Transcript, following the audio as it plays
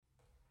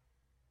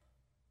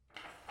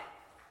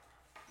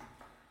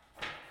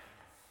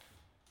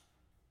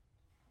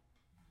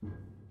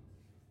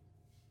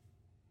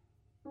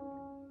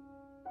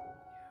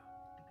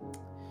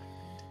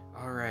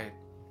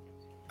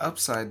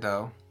Upside,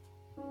 though,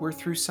 we're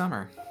through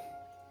summer.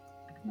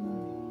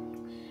 All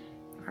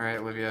right,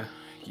 Olivia,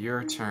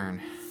 your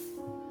turn.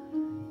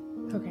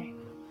 Okay.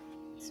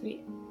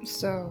 Sweet.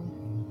 So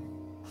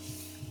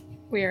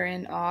we are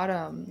in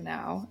autumn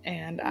now,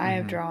 and I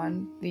have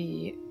drawn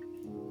the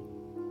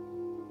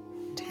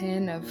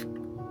 10 of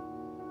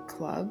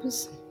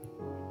clubs,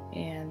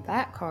 and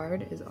that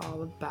card is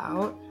all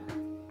about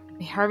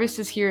the harvest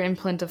is here and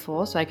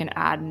plentiful, so I can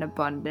add an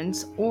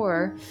abundance,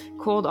 or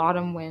cold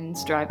autumn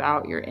winds drive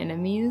out your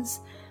enemies,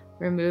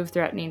 remove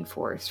threatening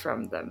force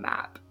from the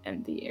map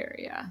and the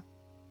area.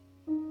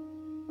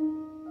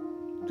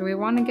 Do we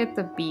want to get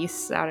the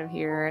beasts out of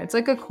here? It's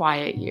like a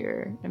quiet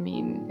year. I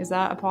mean, is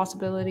that a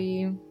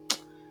possibility?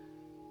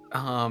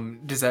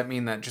 Does that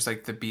mean that just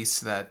like the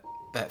beasts that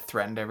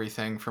threatened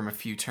everything from a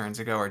few turns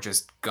ago are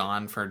just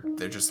gone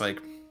they're just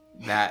like,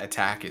 that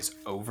attack is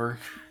over?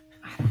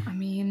 I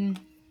mean,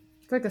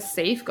 it's like a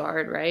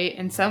safeguard, right?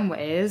 In some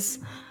ways.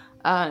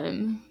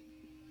 Yeah.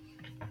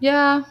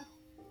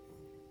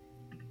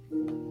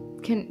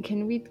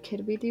 Can we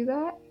do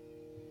that?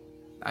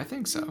 I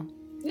think so.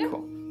 Yeah.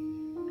 Cool.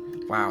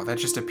 Wow, that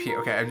just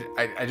appeared. Okay,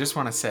 I just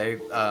want to say,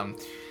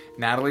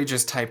 Natalie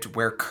just typed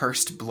 "where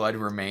cursed blood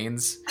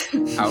remains"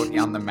 out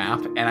on the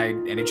map,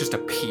 and it just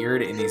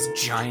appeared in these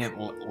giant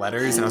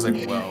letters, and I was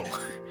like, "Whoa,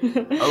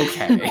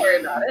 okay." Don't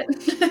worry about it.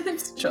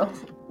 It's chill.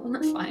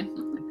 We're fine.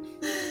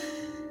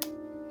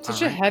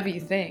 Such a heavy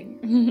thing.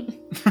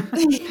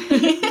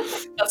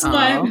 That's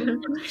why I'm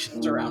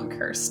conversations around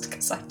cursed,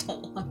 because I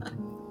don't want to,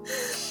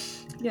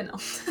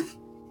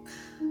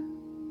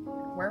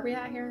 Where are we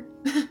at here?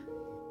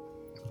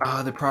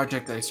 The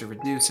project ice are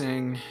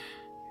reducing.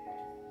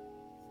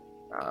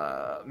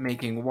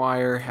 Making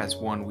wire has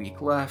 1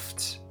 week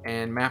left,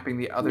 and mapping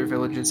the other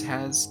villages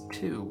has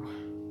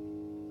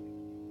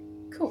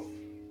 2. Cool.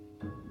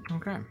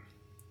 Okay.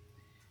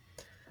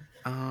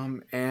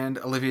 And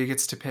Olivia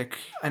gets to pick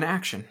an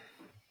action.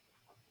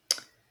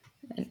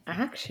 An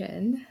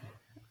action?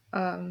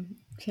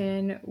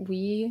 Can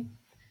we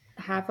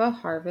have a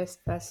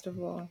harvest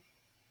festival?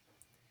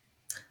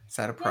 Is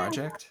that a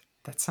project? Yeah.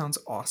 That sounds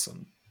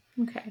awesome.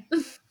 Okay.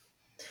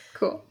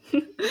 Cool.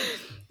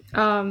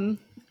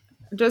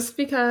 Just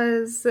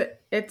because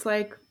it's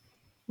like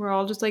we're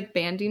all just like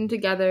banding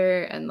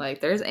together, and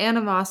like there's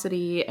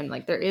animosity and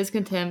like there is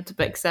contempt,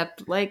 but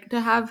except like to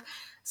have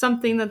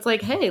something that's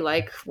like, hey,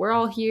 like we're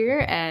all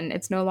here and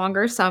it's no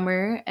longer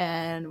summer,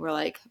 and we're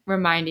like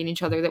reminding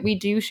each other that we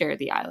do share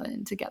the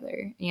island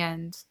together,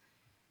 and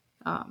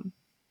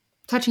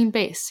touching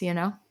base,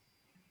 Yeah.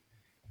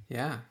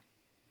 Yeah.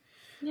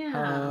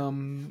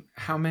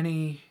 How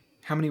many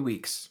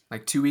weeks?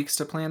 Like 2 weeks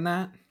to plan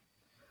that?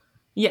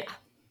 Yeah.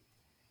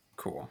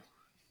 Cool.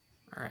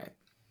 All right.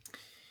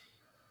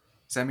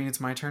 Does that mean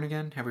it's my turn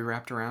again? Have we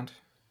wrapped around?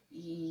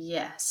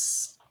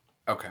 Yes.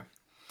 Okay.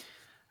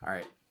 All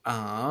right.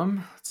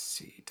 Let's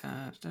see.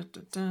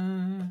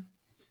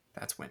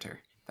 That's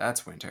winter.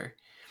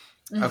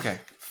 Okay.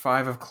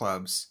 5 of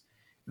clubs.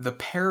 The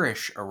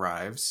parish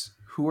arrives.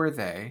 Who are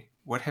they?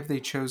 What have they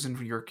chosen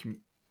for your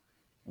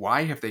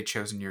why have they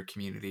chosen your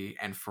community,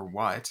 and for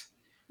what?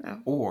 Oh.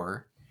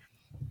 Or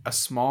a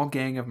small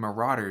gang of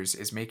marauders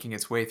is making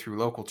its way through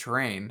local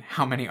terrain.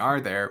 How many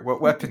are there? What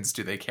weapons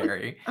do they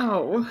carry?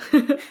 Oh.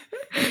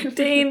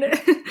 Dane.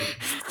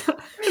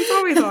 It's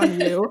always on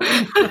you.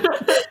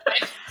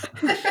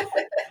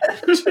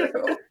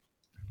 True.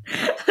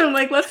 I'm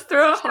like, let's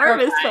throw a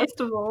harvest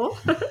festival.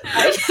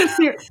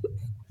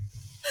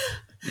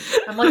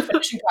 I'm like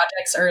finishing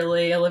projects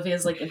early.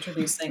 Olivia's like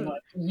introducing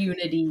like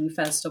unity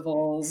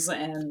festivals,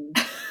 and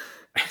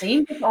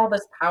Dane gets all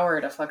this power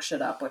to fuck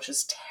shit up, which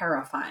is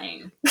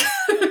terrifying.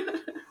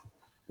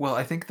 Well,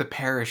 I think the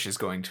parish is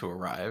going to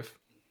arrive.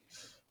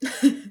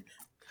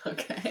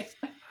 Okay.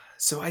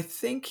 So I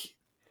think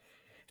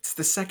it's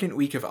the second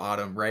week of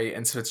autumn, right?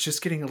 And so it's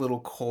just getting a little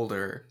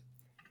colder.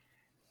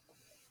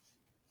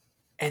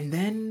 And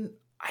then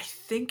I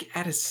think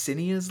at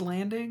Asinia's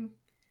landing,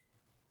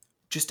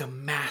 just a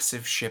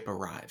massive ship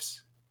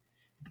arrives.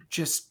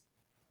 Just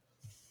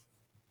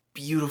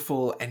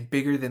beautiful and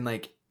bigger than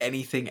like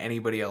anything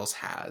anybody else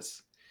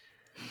has.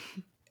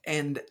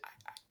 And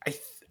I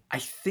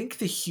think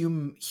the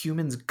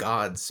humans'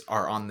 gods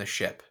are on the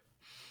ship.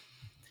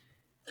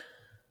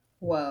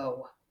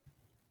 Whoa.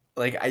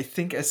 Like, I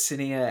think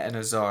Asinia and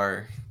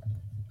Azar,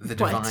 the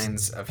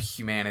divines of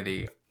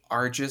humanity,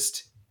 are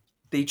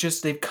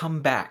they've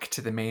come back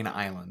to the main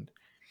island.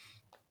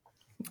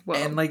 Whoa.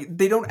 And like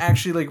they don't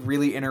actually like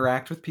really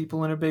interact with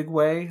people in a big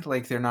way.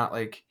 Like they're not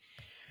like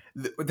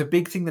the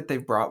big thing that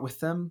they've brought with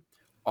them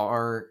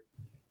are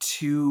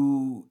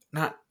two,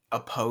 not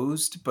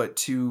opposed, but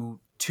two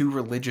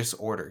religious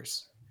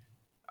orders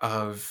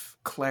of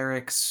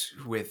clerics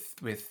with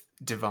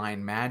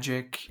divine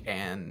magic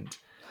and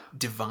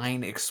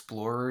divine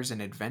explorers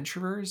and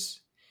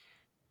adventurers.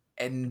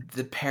 And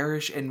the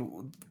parish,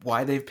 and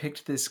why they've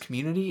picked this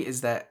community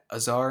is that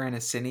Azar and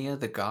Asinia,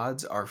 the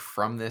gods, are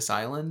from this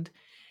island,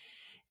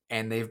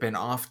 and they've been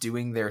off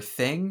doing their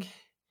thing,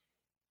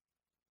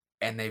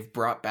 and they've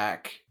brought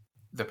back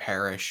the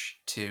parish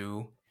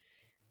to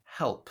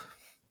help.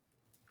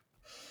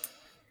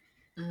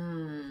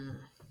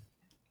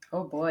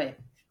 Oh boy.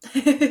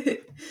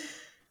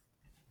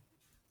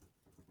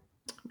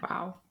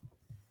 Wow.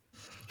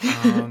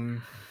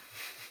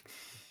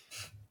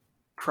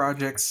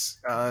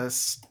 Projects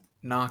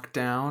knocked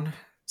down.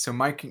 So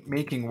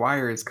making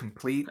wire is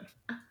complete.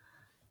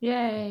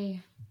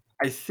 Yay.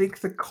 I think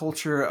the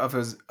culture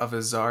of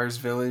Azar's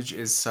village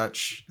is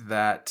such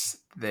that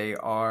they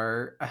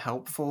are a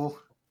helpful,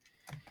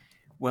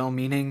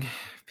 well-meaning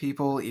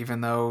people,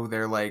 even though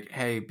they're like,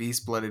 hey,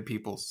 beast-blooded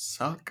people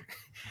suck.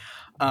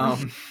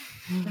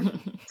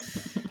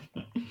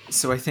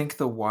 So I think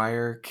the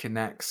wire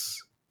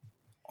connects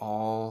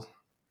all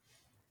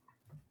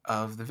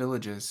of the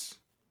villages,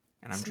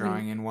 and I'm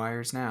drawing in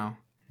wires now.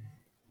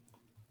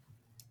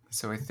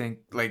 So I think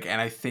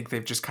I think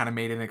they've just kind of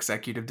made an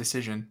executive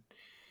decision.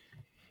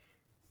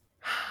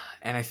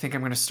 And I think I'm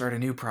going to start a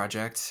new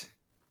project,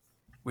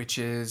 which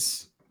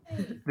is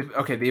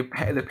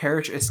the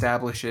parish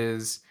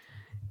establishes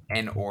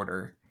an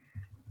order.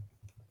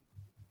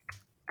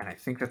 And I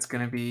think that's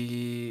going to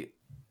be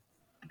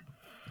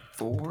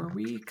 4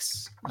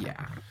 weeks.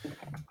 Yeah.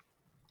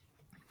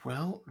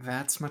 Well,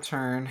 that's my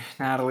turn.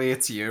 Natalie,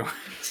 it's you.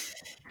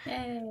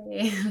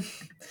 Yay.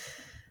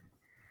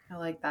 I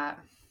like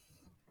that.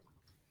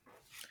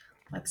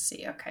 Let's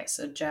see. Okay,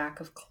 so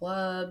Jack of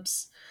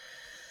Clubs.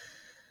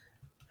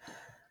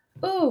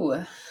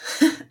 Ooh,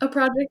 a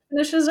project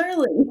finishes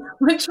early.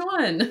 Which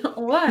one?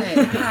 Why?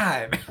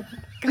 God.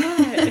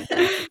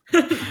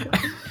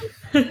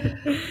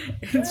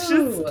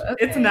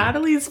 It's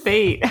Natalie's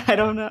fate. I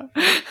don't know.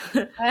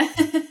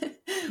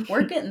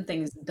 We're getting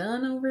things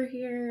done over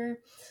here.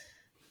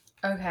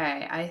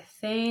 Okay, I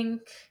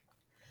think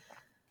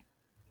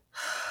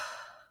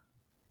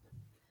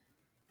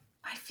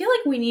I feel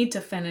like we need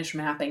to finish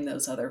mapping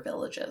those other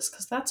villages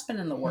because that's been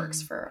in the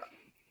works for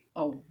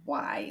a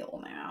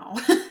while now.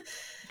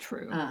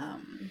 True.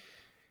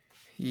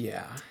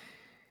 Yeah.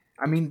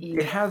 I mean,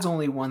 it has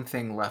only one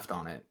thing left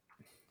on it.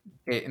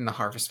 In the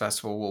Harvest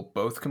Festival, we'll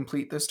both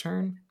complete this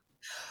turn.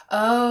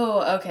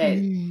 Oh,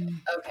 okay.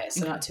 Okay,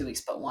 so not 2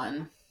 weeks, but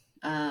 1.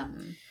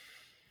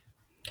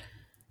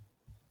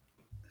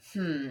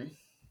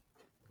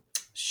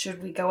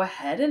 Should we go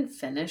ahead and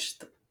finish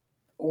the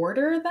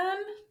order then?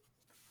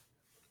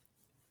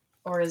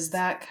 Or is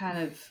that kind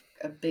of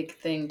a big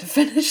thing to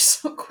finish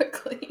so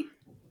quickly?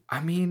 I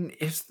mean,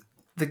 if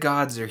the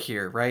gods are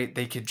here, right?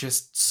 They could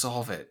just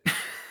solve it.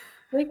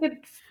 They could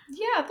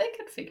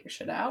figure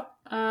shit out.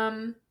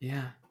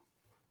 Yeah.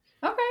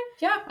 Okay,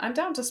 yeah, I'm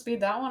down to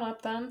speed that one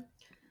up then.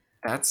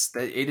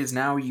 It is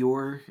now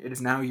your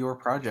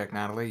project,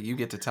 Natalie. You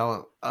get to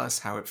tell us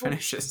how it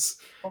finishes.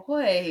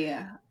 Boy.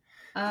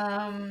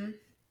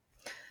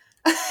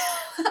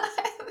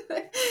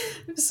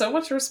 So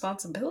much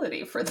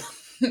responsibility for the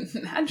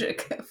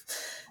magic of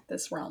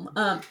this realm.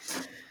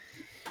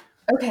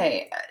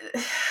 Okay,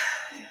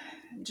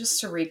 just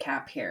to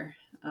recap here.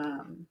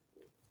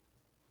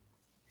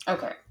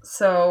 Okay,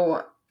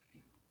 so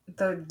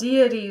the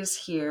deities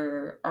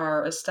here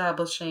are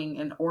establishing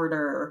an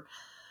order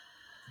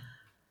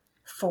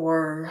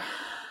for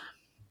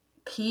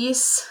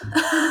peace.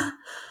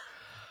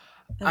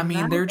 I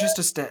mean, they're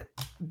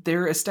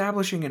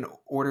establishing an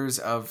orders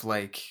of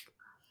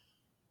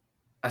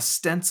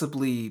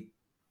ostensibly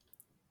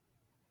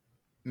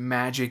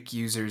magic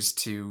users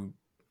to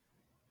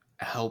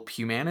help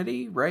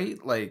humanity, right?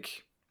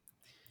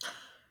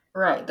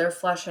 Right, they're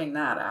fleshing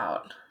that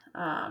out.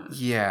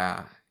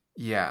 Yeah.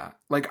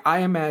 I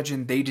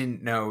imagine they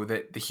didn't know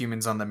that the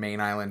humans on the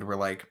main island were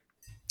like,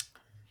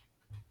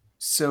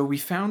 so we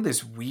found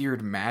this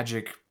weird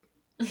magic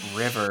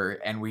river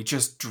and we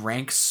just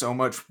drank so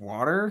much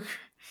water.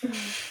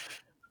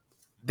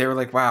 They were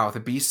like, wow, the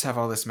beasts have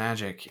all this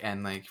magic,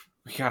 and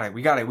we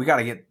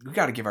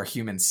gotta give our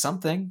humans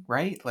something,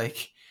 right? I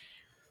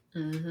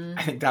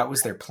think that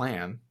was their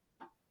plan.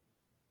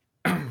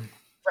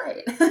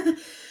 Right.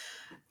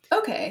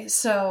 Okay,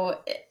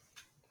 so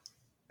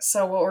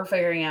what we're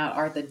figuring out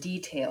are the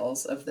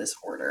details of this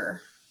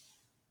order.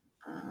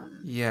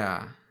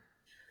 Yeah.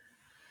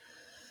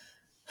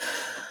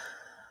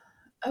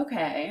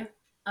 Okay.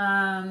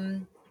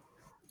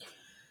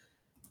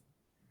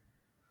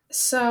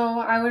 So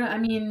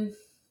I'd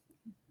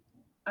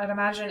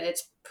imagine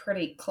it's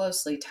pretty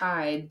closely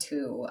tied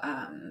to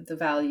the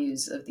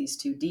values of these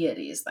two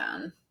deities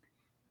then.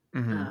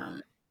 Mm-hmm.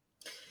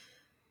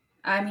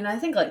 I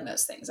think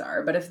most things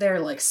are, but if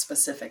they're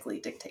specifically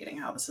dictating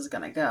how this is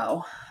going to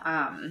go,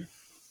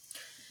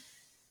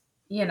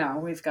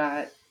 we've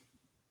got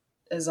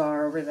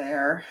Azar over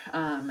there,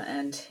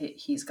 and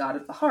he's god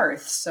of the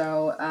hearth.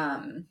 So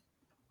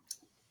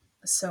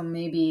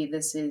maybe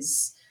this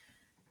is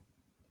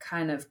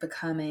kind of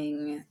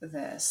becoming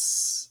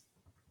this,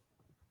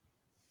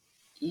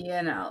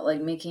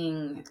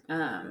 making,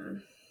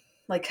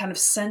 kind of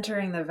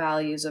centering the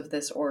values of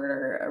this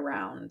order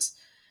around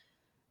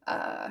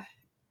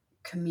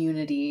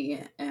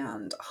community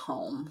and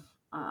home.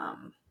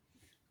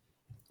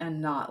 and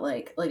not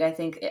like I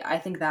think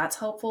that's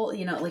helpful,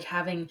 you know, like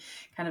having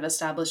kind of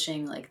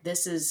establishing like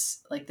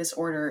this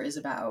order is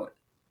about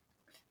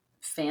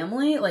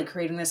family, like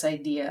creating this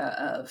idea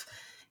of,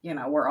 you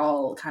know, we're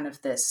all kind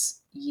of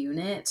this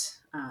unit.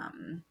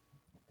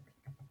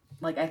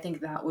 Like I think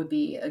that would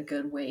be a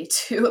good way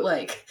to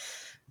like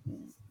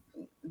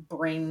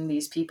bring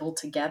these people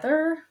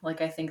together. Like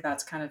I think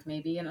that's kind of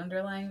maybe an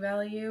underlying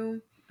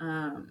value.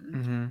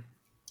 Mm-hmm.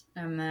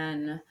 And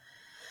then,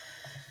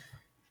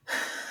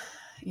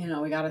 you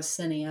know, we got a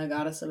Cinia,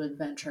 goddess of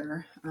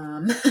adventure.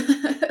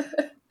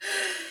 I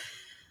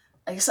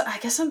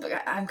guess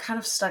I'm kind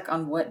of stuck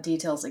on what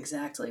details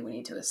exactly we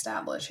need to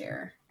establish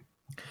here.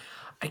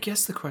 I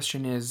guess the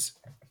question is,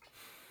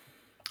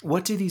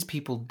 what do these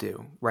people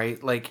do,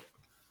 right? Like,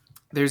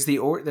 there's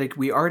like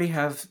we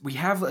have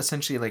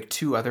essentially like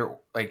two other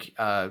like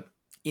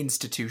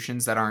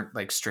institutions that aren't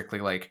like strictly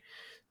like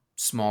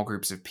small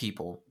groups of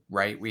people,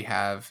 right? We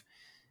have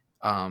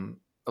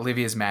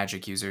Olivia's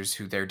magic users,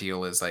 who their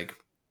deal is like,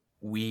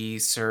 we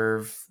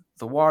serve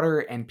the water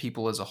and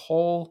people as a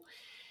whole,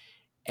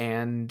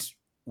 and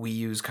we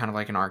use kind of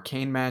like an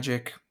arcane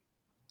magic,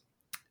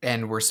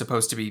 and we're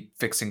supposed to be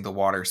fixing the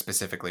water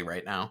specifically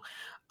right now.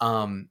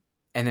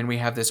 And then we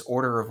have this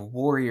order of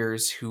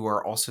warriors who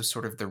are also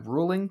sort of the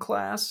ruling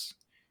class,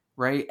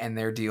 right? And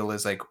their deal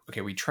is like,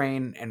 okay, we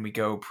train and we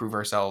go prove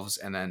ourselves,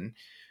 and then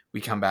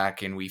we come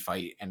back and we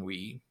fight and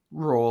we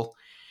rule.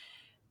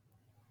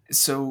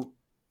 So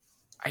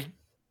I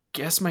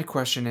guess my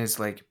question is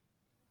like,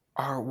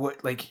 are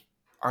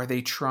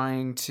they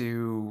trying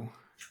to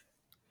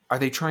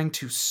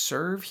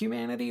serve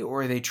humanity,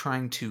 or are they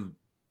trying to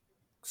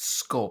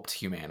sculpt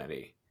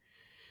humanity?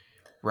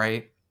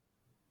 Right?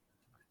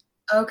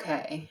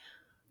 Okay.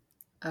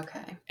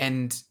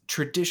 And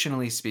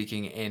traditionally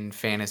speaking, in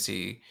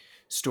fantasy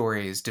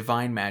stories,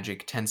 divine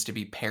magic tends to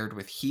be paired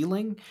with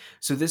healing.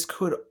 So this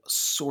could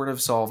sort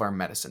of solve our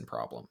medicine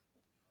problem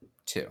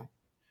too.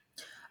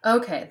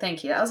 Okay,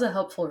 thank you. That was a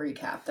helpful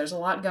recap. There's a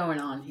lot going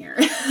on here.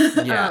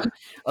 Yeah.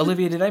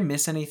 Olivia, did I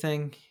miss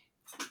anything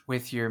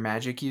with your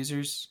magic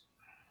users?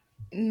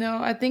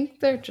 No, I think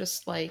they're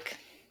just like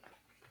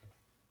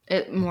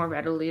it more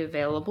readily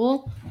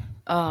available.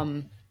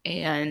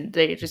 And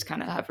they just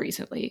kind of have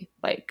recently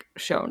like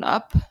shown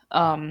up.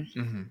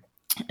 Mm-hmm.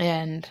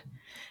 And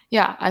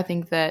yeah, I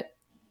think that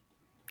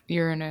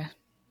you're in a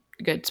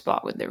good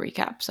spot with the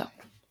recap. So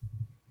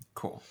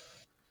Cool.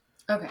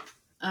 Okay.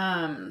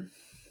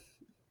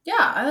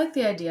 Yeah, I like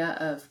the idea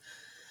of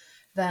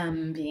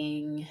them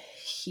being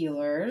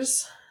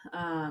healers.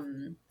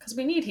 Because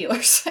we need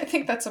healers. I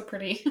think that's a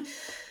pretty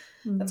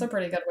good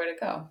way to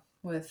go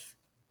with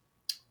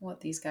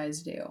what these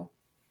guys do.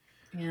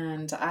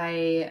 And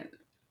I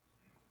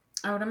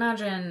would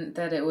imagine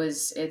that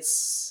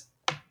it's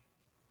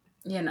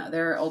you know,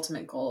 their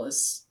ultimate goal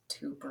is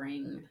to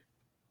bring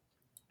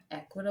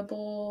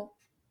equitable,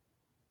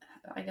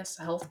 I guess,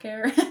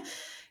 healthcare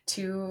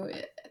to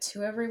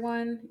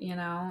everyone, you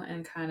know,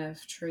 and kind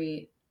of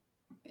treat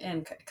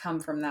and come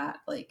from that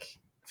like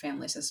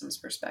family systems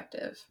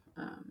perspective.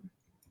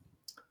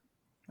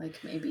 Like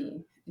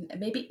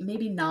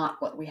maybe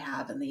not what we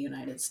have in the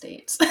United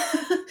States.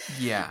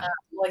 Yeah.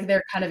 Like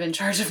they're kind of in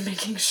charge of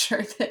making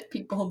sure that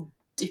people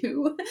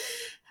do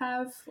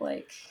have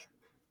like,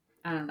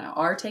 I don't know,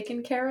 are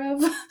taken care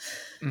of.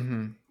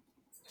 Mm-hmm.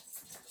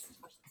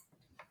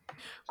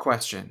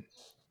 Question.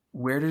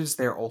 Where does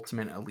their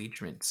ultimate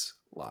allegiance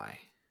lie?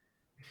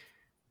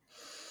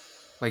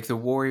 Like the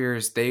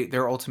warriors,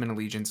 their ultimate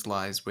allegiance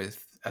lies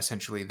with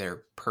essentially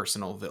their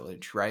personal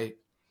village, right?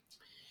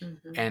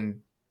 Mm-hmm.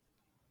 And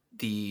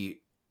the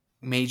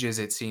mages,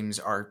 it seems,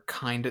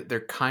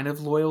 they're kind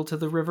of loyal to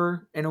the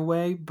river in a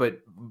way, but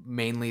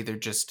mainly they're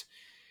just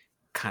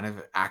kind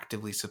of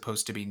actively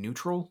supposed to be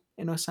neutral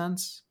in a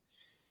sense.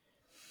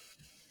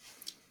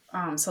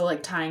 So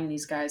like tying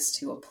these guys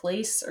to a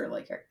place or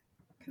like a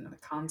kind of a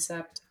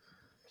concept.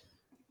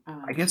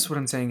 I guess what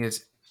I'm saying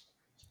is,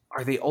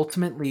 are they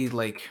ultimately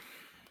like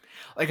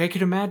I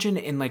could imagine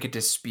in like a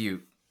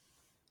dispute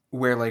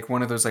where like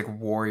one of those like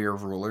warrior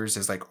rulers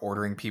is like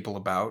ordering people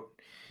about,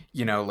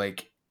 you know,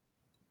 like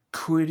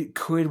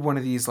could one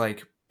of these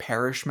like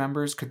parish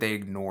members, could they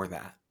ignore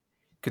that?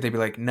 Could they be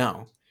like,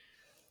 no,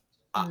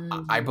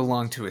 I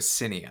belong to a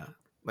Cinia.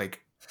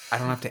 Like, I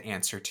don't have to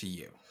answer to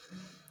you.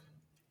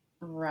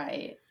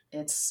 Right.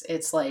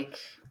 It's like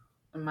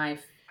my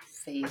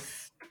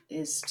faith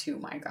is to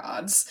my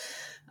gods,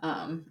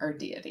 or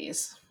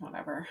deities,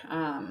 whatever.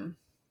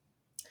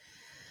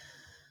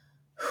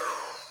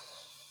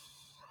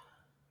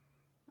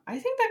 I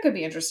think that could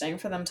be interesting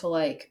for them to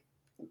like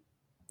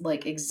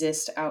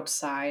exist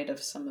outside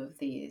of some of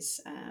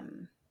these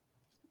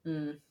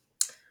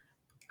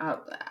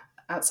out,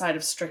 outside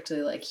of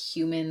strictly like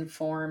human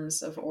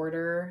forms of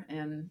order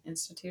and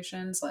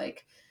institutions,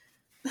 like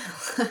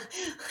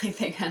like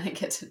they kind of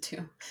get to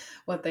do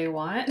what they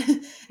want.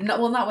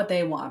 Not what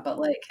they want, but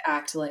like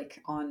act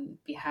like on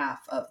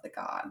behalf of the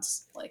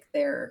gods, like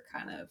they're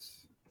kind of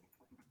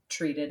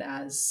treated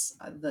as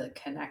the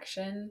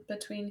connection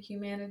between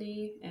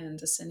humanity and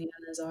Acinia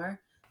and Azar.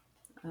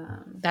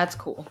 That's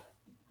cool.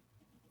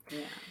 Yeah.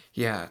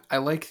 Yeah, I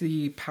like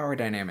the power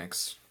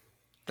dynamics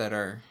that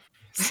are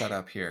set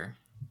up here.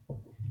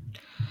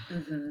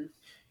 Mm-hmm.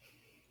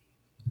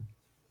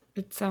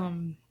 It's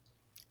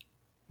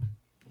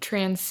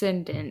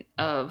transcendent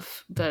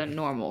of the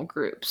normal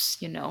groups,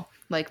 you know.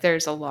 Like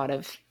there's a lot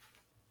of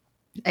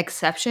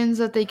exceptions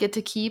that they get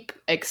to keep,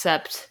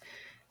 except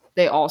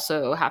they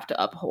also have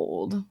to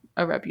uphold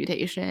a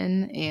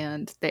reputation,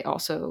 and they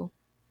also,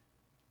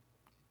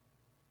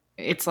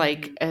 it's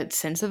like a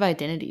sense of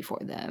identity for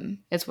them.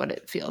 It's what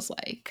it feels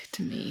like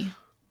to me.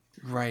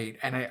 Right,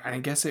 and I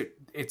guess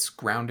it's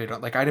grounded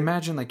like I'd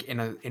imagine like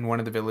in one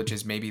of the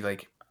villages, maybe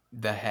like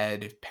the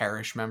head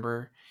parish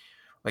member,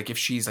 like if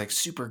she's like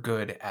super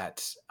good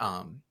at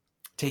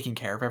taking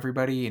care of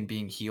everybody and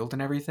being healed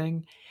and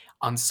everything,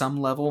 on some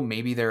level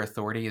maybe their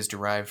authority is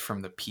derived from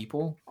the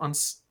people.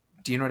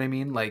 Do you know what I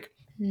mean? Like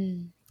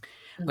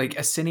like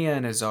Acinia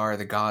and Azar,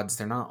 the gods,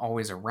 they're not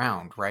always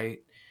around, right?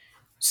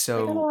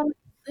 So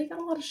they got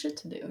a lot of shit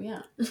to do.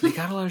 Yeah, they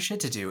got a lot of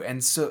shit to do,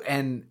 and so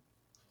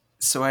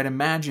I'd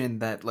imagine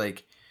that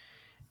like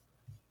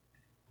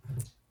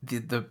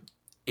the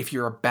if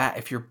you're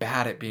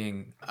bad at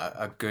being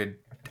a good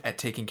at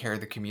taking care of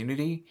the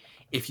community,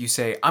 if you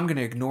say I'm going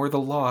to ignore the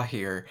law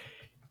here,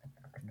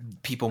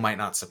 people might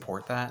not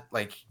support that.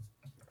 Like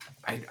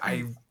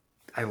I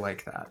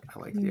like that. I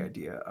like the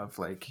idea of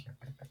like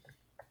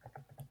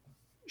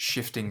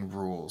shifting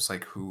rules,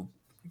 like who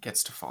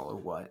gets to follow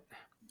what.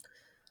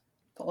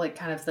 but like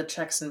kind of the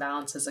checks and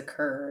balances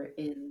occur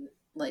in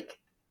like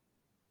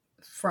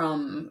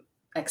from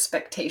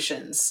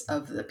expectations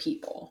of the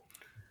people.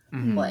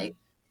 Like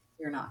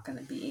you're not going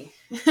to be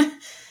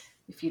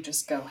if you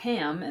just go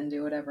ham and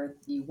do whatever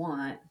you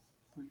want,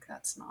 like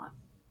that's not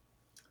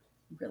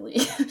really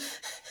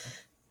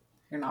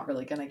you're not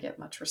really going to get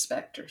much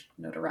respect or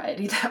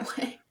notoriety that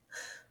way.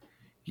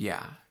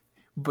 Yeah,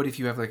 but if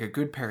you have like a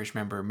good parish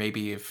member,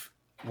 maybe if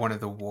one of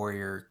the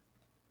warrior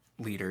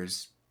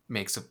leaders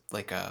makes a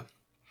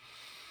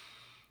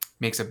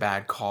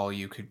bad call,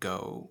 you could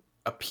go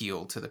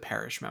appeal to the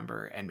parish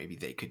member and maybe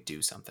they could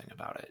do something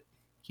about it,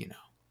 you know.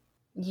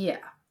 Yeah,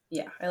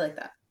 I like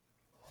that.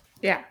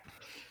 Yeah,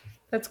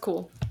 that's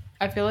cool.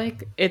 I feel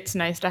like it's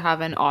nice to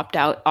have an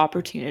opt-out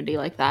opportunity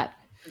like that.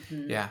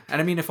 Yeah, and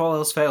I mean, if all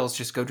else fails,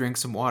 just go drink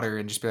some water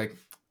and just be like,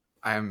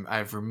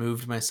 I've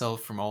removed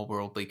myself from all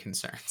worldly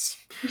concerns.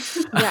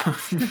 Yeah.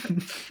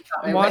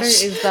 Water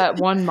is that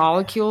one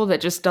molecule that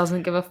just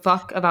doesn't give a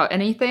fuck about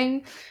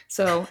anything.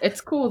 So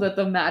it's cool that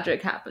the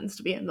magic happens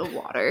to be in the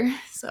water.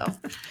 So,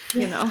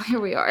 you know,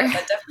 here we are.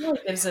 That definitely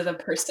gives it a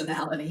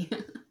personality.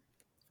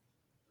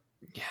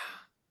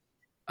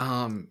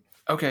 Yeah.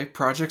 Okay,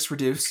 projects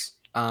reduce.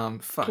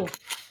 Fuck. Cool.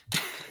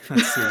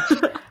 Let's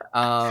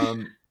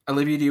see.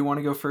 Olivia, do you want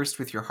to go first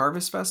with your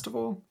harvest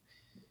festival?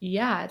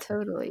 Yeah,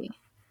 totally.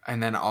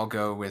 And then I'll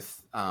go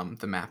with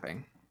the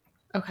mapping.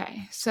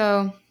 Okay,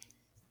 so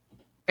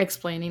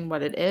explaining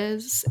what it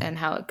is and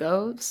how it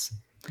goes.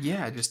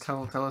 Yeah, just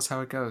tell us how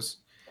it goes.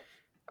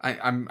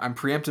 I'm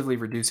preemptively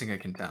reducing a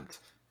contempt.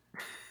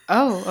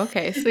 Oh,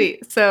 okay,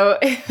 sweet. So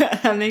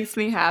that makes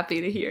me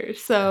happy to hear.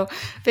 So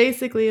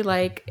basically,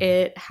 like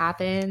it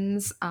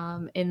happens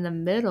in the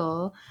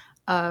middle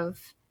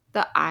of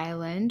the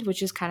island,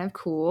 which is kind of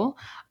cool,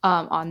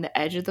 on the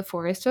edge of the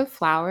forest of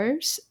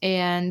flowers,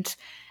 and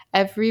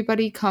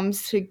everybody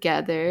comes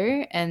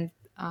together and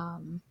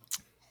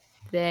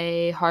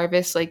they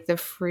harvest like the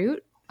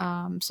fruit.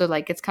 So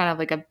like it's kind of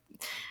like a,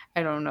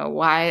 I don't know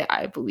why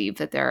I believe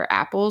that there are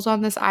apples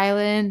on this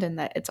island and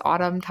that it's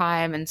autumn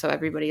time, and so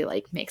everybody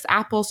like makes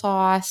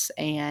applesauce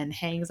and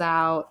hangs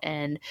out,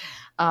 and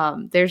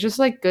there's just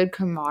like good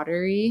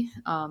camaraderie.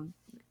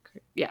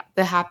 Yeah,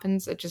 that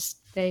happens. It just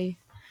they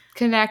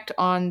connect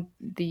on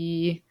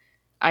the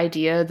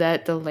idea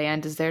that the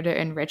land is there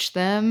to enrich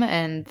them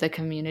and the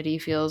community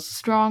feels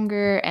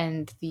stronger,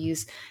 and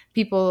these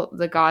people,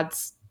 the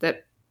gods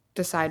that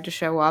decide to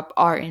show up,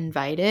 are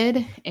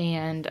invited,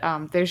 and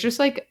there's just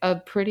like a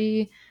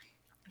pretty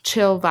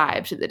chill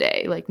vibe to the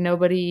day. Like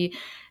nobody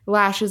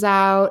lashes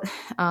out.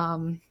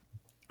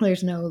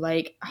 There's no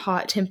like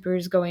hot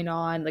tempers going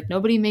on. Like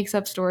nobody makes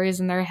up stories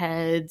in their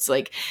heads.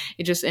 Like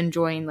you're just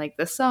enjoying like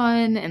the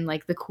sun and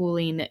like the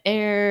cooling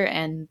air,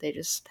 and they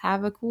just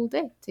have a cool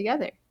day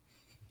together.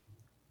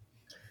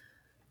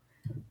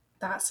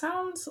 That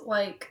sounds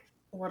like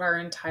what our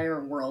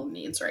entire world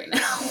needs right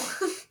now.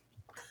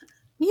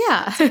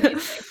 Yeah.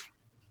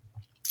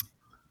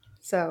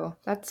 So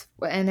that's,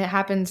 and it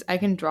happens. I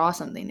can draw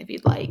something if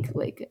you'd like.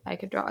 Like I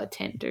could draw a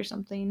tent or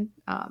something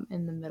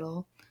in the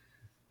middle.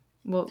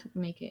 We'll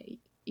make it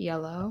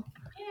yellow.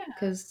 Yeah,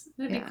 because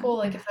it'd be cool.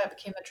 Like if that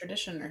became a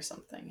tradition or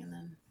something, and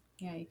then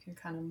you can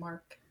kind of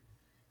mark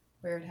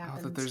where it happens.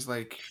 Oh, that there's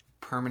like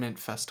permanent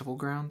festival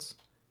grounds.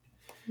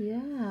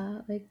 Yeah,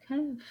 like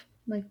kind of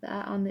like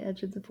that on the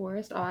edge of the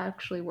forest. I'll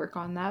actually work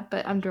on that,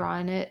 but I'm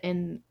drawing it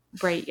in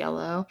bright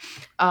yellow.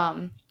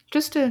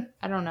 Just to,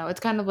 I don't know,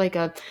 it's kind of like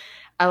a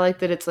I like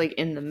that it's like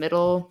in the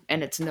middle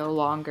and it's no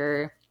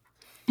longer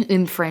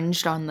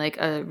infringed on like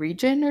a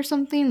region or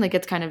something. Like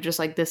it's kind of just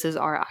like, this is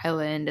our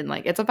island, and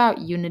like it's about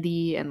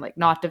unity and like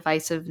not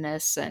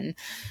divisiveness, and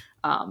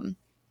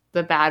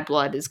the bad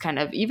blood is kind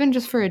of, even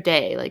just for a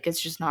day, like it's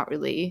just not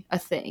really a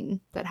thing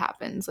that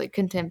happens. Like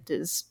contempt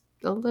is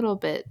a little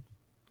bit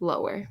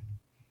lower.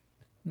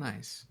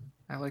 Nice.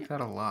 I like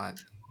that a lot.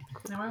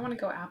 Now I want to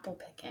go apple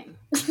picking.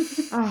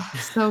 Oh,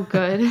 so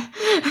good.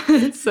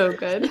 It's so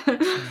good.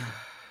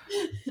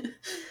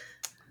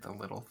 The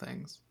little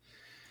things.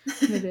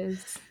 It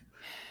is.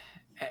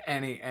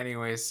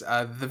 Anyways,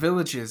 the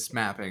villages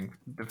mapping.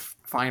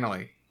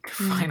 Finally.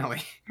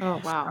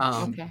 Oh,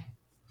 wow. Okay.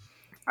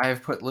 I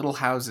have put little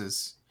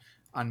houses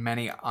on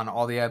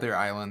all the other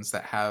islands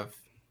that have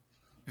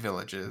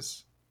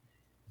villages.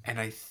 And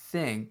I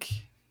think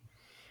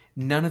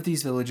none of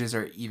these villages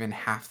are even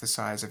half the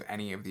size of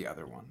any of the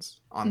other ones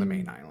on the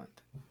main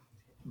island.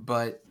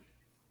 But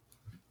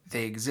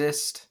they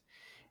exist,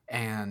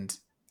 and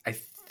I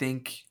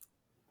think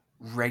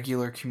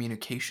regular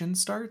communication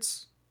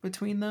starts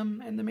between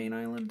them and the main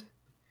island.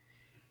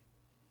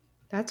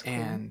 That's cool.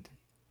 And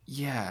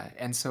yeah,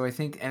 and so I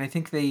think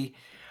they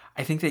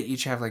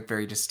each have like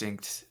very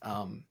distinct,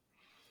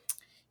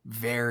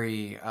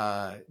 very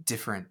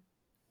different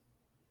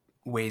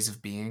ways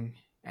of being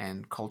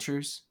and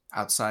cultures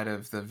outside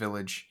of the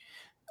village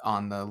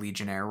on the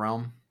Legionnaire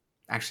realm.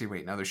 Actually,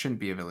 wait, no, there shouldn't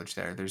be a village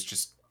there. There's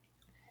just,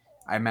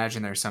 I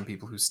imagine there's some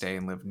people who stay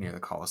and live near the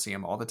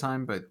Colosseum all the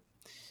time, but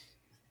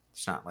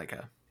it's not like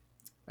a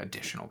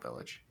additional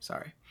village.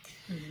 Sorry.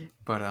 Mm-hmm.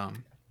 But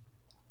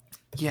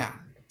yeah.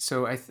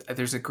 So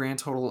there's a grand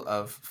total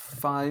of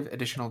 5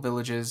 additional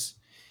villages,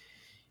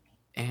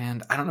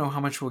 and I don't know how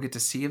much we'll get to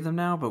see of them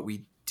now, but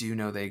we do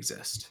know they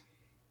exist.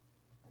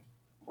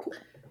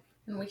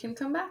 And we can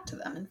come back to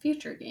them in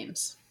future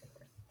games.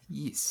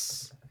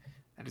 Yes.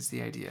 That is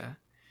the idea.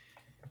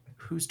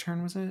 Whose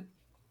turn was it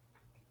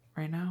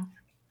right now?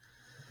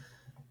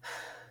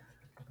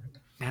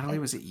 Natalie,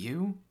 was it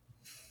you?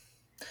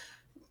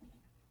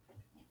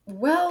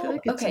 Well,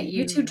 like okay,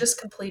 you two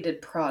just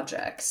completed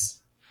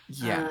projects.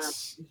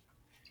 Yes.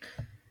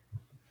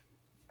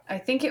 I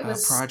think it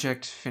was...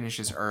 project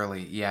finishes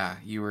early. Yeah,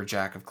 you were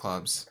Jack of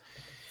Clubs.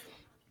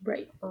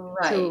 Right.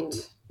 So,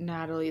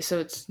 Natalie, so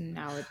it's...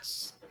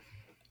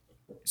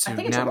 So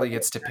Natalie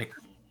gets to pick...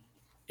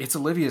 It's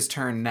Olivia's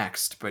turn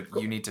next, but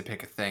you need to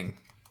pick a thing.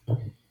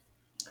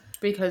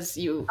 Because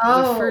the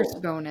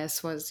first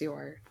bonus was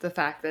the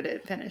fact that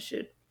it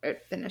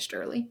finished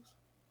early.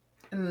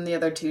 And the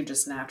other 2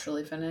 just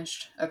naturally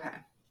finished? Okay.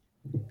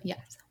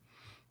 Yes.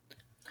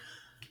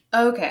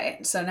 Okay,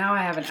 so now I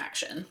have an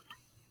action.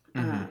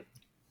 Mm-hmm.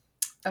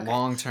 Okay.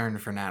 Long turn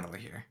for Natalie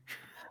here.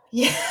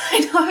 Yeah, I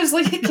know. I was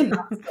like, it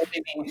cannot still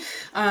be me.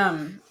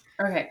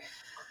 Okay.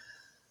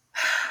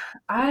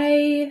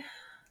 I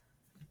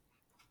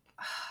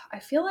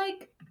feel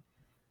like,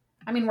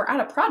 I mean, we're out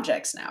of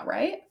projects now,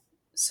 right?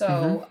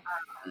 So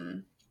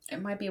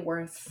it might be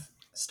worth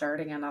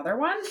starting another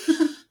one.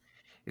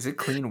 Is it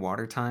clean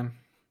water time?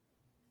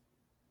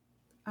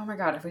 Oh my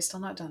god, have we still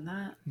not done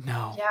that?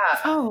 No. Yeah.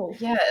 Oh.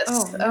 Yes.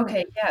 Oh, no.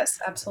 Okay, yes,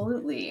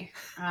 absolutely.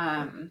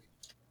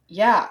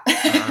 Yeah.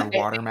 Are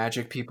water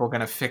magic people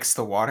going to fix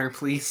the water,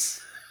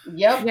 please?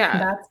 Yep.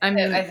 Yeah.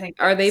 I think.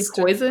 Are they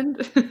poisoned?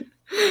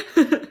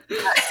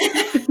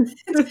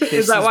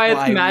 Is that why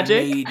it's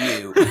magic? We made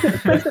you.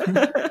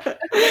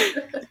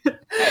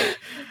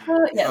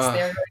 Yes,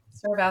 they're going to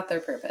serve out their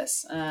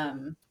purpose.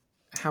 How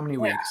many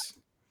weeks?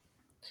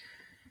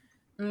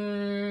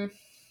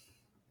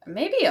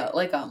 Maybe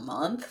like a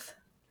month.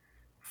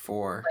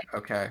 4.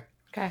 Okay.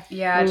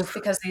 Yeah, just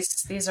because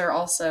these are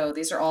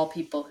all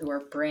people who are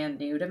brand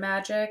new to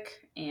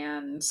magic,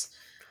 and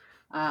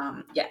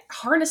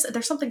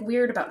there's something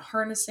weird about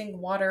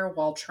harnessing water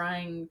while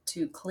trying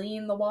to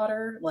clean the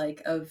water,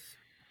 like of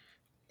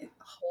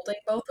holding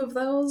both of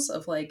those,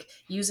 of like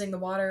using the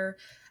water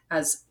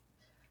as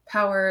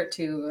power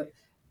to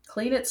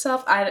clean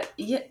itself.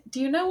 Do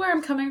you know where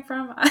I'm coming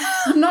from?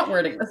 I'm not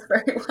wording this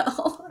very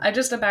well. I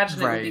just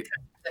imagine it would be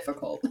kind of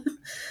difficult.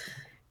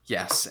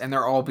 Yes, and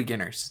they're all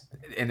beginners,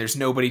 and there's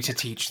nobody to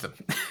teach them.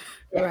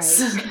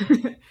 Yes.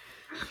 Right.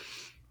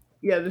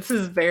 Yeah, this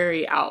is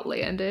very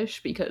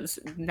outlandish because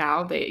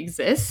now they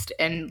exist,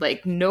 and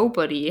like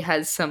nobody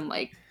has some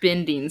like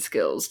bending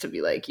skills to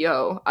be like,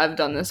 yo, I've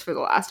done this for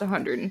the last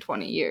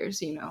 120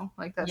 years,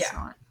 like that's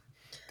not.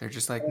 They're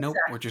just like, nope,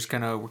 we're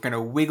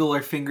gonna wiggle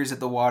our fingers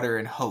at the water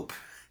and hope.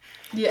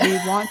 Yeah, we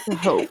want to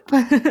hope.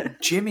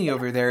 Jimmy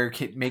over there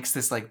makes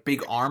this like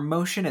big arm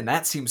motion, and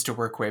that seems to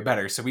work way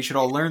better. So we should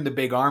all learn the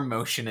big arm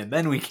motion, and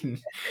then we can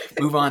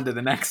move on to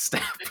the next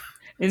step.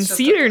 And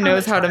Cedar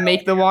knows how to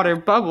make the water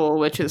bubble,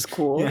 which is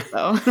cool. Yeah.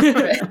 So.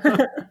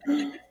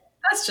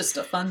 That's just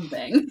a fun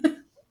thing.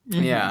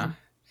 Yeah.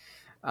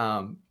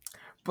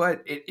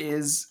 But it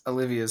is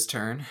Olivia's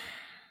turn.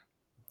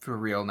 For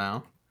real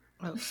now.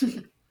 Oh,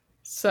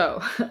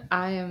 so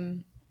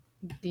I'm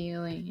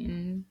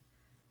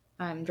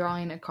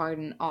drawing a card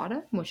in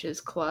autumn, which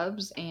is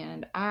clubs,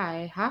 and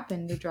I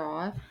happen to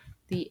draw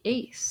the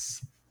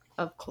ace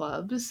of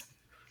clubs.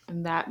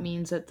 And that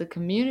means that the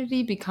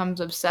community becomes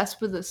obsessed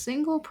with a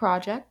single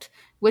project.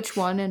 Which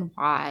one and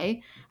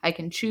why? I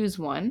can choose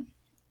one.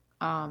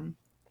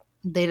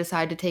 They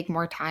decide to take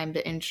more time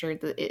to ensure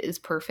that it is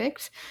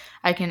perfect.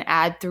 I can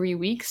add 3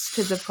 weeks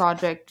to the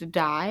project to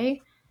die,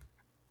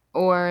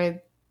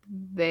 or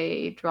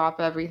they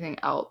drop everything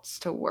else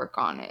to work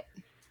on it,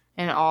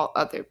 and all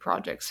other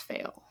projects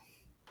fail.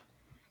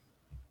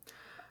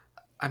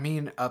 I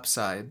mean,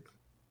 upside,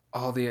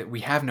 we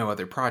have no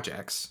other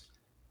projects.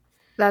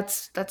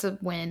 That's a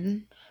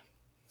win.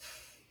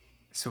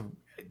 So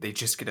they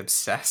just get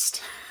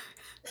obsessed.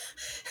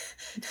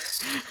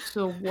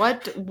 So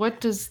what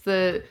does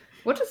the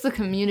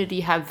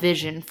community have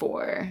vision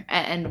for,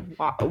 and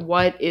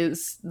what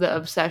is the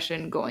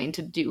obsession going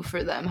to do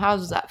for them? How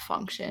does that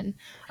function?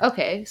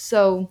 Okay,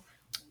 so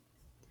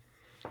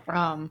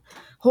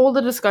hold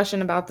a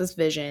discussion about this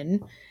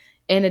vision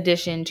in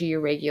addition to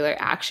your regular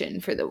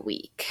action for the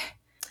week.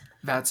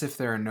 That's if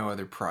there are no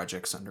other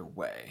projects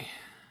underway.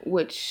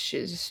 Which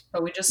is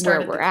but we just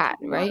started where we're at,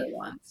 right?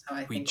 One,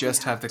 so we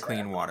just have the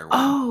clean water one.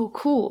 Oh,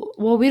 cool.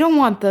 Well, we don't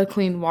want the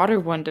clean water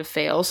one to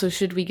fail, so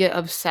should we get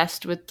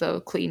obsessed with the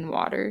clean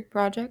water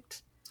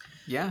project?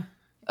 Yeah.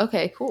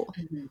 Okay, cool.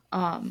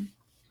 Mm-hmm.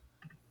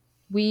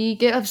 We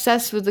get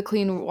obsessed with the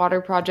clean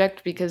water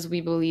project because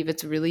we believe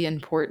it's really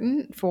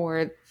important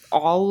for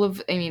all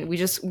of,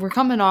 we're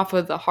coming off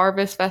of the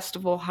Harvest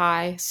Festival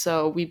high,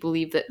 so we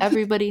believe that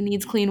everybody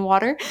needs clean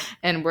water,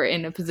 and we're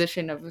in a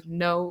position of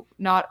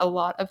not a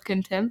lot of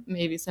contempt,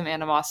 maybe some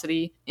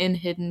animosity in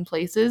hidden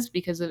places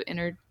because of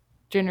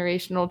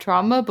intergenerational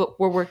trauma, but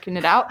we're working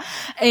it out.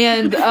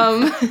 And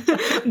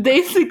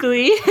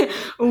basically,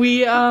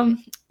 we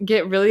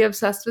get really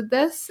obsessed with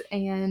this,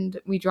 and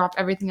we drop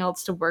everything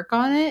else to work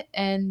on it,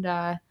 and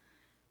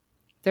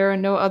there are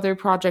no other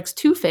projects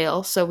to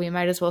fail, so we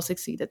might as well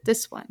succeed at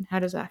this one. How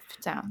does that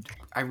sound?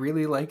 I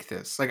really like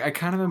this. Like, I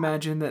kind of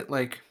imagine that,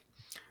 like,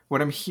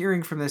 what I'm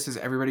hearing from this is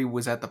everybody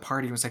was at the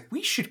party and was like,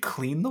 we should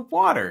clean the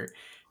water.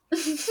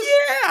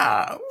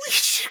 Yeah, we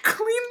should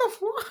clean the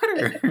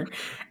water.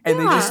 And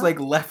they just, like,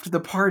 left the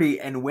party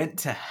and went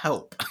to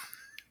help.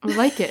 I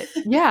like it.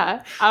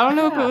 Yeah. I don't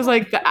know if it was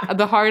like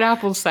the hard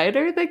apple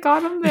cider that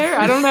got them there.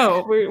 I don't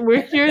know.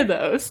 We're here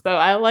though, so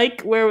I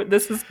like where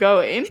this is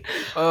going.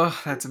 Oh,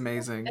 that's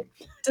amazing.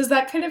 Does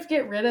that kind of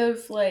get rid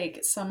of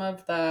like some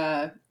of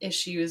the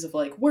issues of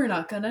like we're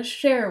not gonna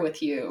share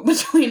with you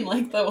between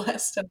like the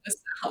West and the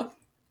South?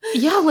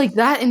 Yeah, like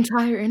that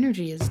entire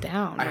energy is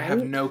down. I right?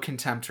 have no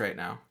contempt right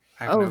now.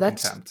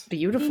 That's contempt.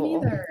 Beautiful.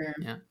 Me neither.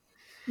 Yeah.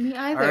 Me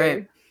either. All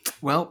right.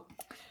 Well,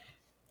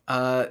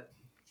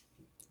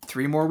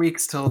 3 more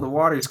weeks till the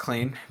water's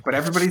clean, but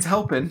everybody's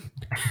helping.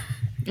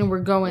 And we're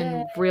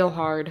going real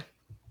hard.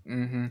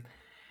 Mm-hmm.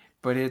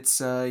 But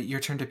it's your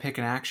turn to pick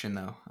an action,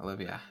 though,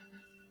 Olivia.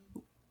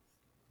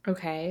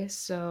 Okay,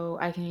 so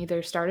I can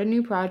either start a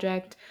new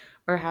project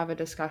or have a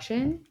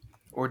discussion.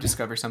 Or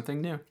discover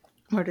something new.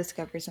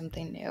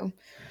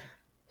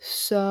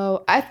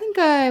 So I think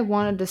I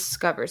want to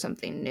discover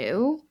something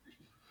new.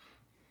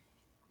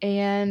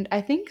 And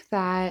I think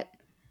that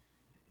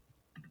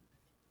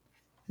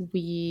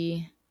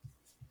we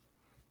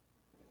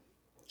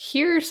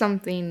hear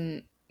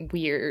something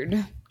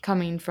weird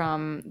coming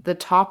from the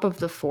top of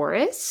the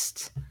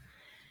forest,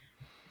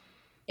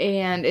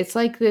 and it's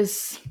like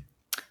this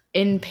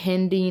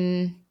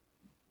impending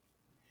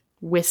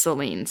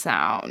whistling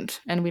sound,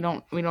 and we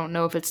don't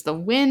know if it's the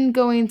wind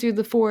going through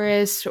the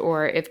forest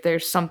or if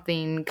there's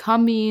something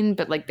coming,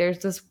 but like there's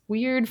this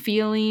weird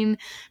feeling,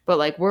 but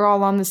like we're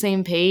all on the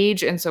same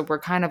page, and so we're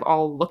kind of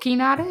all looking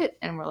at it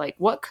and we're like,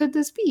 what could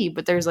this be?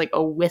 But there's like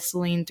a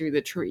whistling through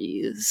the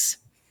trees.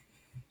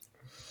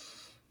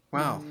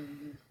 Wow.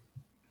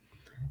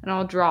 And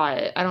I'll draw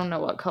it. I don't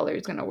know what color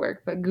is going to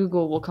work, but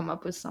Google will come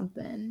up with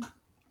something.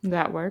 Does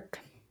that work?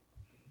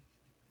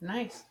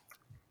 Nice.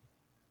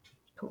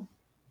 Cool.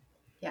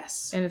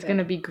 Yes. And it's going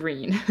to be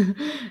green.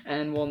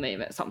 And we'll name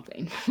it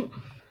something.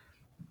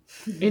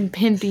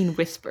 Impending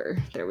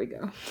Whisper. There we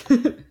go.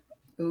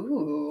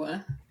 Ooh.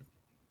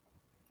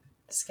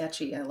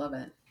 Sketchy. I love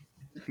it.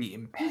 The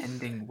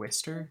impending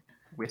whisper?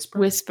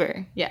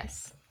 Whisper,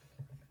 yes.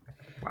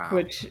 Wow.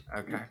 Which,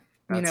 okay.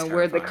 That's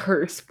where the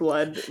curse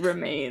blood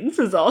remains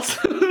is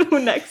also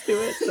next to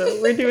it.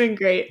 So we're doing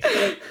great.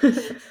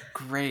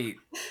 Great.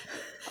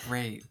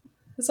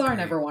 Czar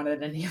never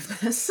wanted any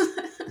of this.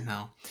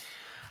 No.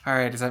 All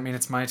right. Does that mean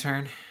it's my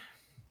turn?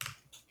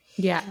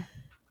 Yeah.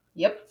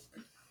 Yep.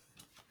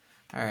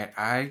 All right.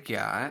 I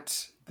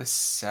got the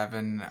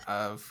 7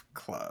 of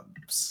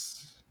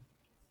clubs.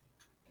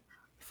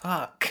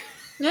 Fuck.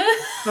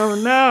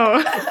 Oh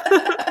no.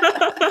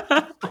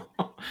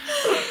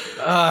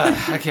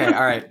 Okay,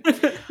 all right.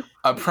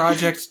 A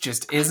project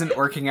just isn't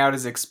working out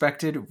as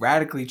expected.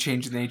 Radically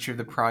change the nature of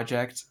the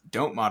project.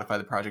 Don't modify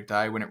the project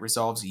die. When it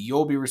resolves,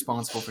 you'll be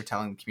responsible for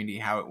telling the community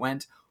how it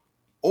went.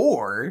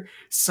 Or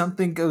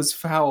something goes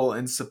foul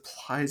and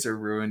supplies are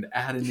ruined.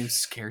 Add a new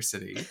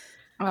scarcity.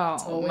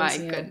 Oh my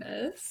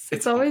goodness.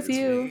 It's always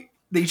you.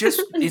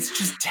 it's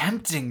just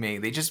tempting me.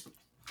 They just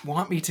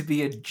want me to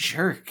be a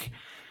jerk.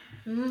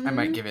 Mm-hmm. I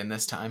might give in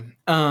this time.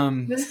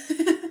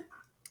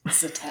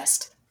 It's a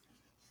test.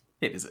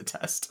 It is a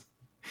test.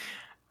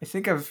 I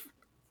think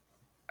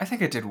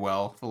I did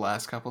well the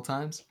last couple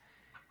times.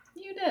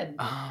 You did.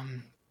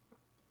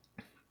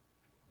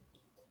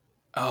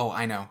 Oh,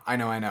 I know.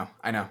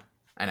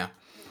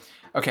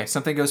 Okay,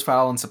 something goes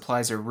foul and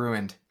supplies are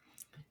ruined.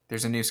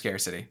 There's a new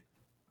scarcity.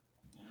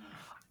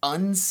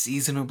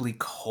 Unseasonably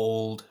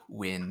cold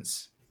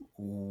winds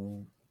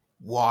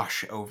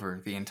wash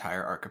over the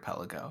entire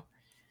archipelago,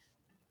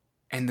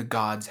 and the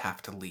gods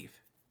have to leave.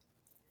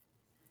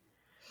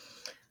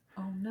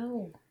 Oh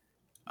no.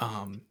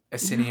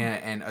 Acinia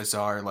and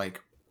Azar,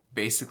 like,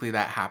 basically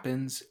that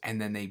happens,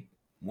 and then they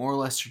more or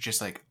less are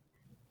just like,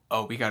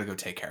 oh, we gotta go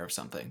take care of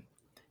something.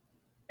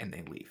 And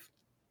they leave.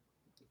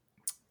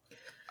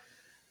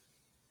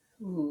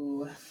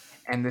 Ooh.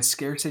 And the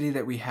scarcity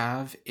that we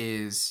have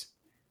is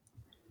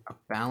a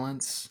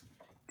balance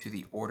to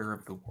the order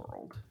of the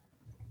world.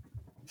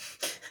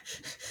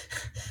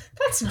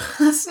 That's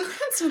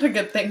not a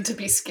good thing to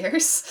be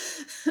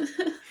scarce.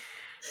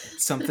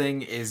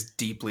 Something is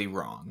deeply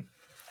wrong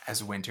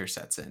as winter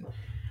sets in.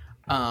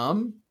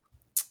 I'm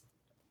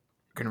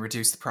gonna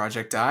reduce the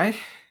project die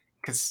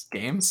because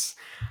games.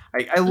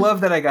 I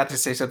love that I got to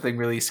say something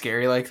really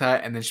scary like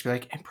that, and then she'd be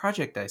like, "And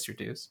project dice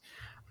reduce."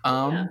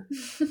 Yeah.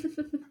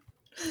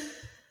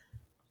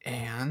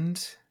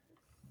 And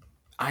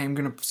I am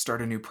gonna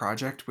start a new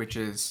project, which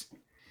is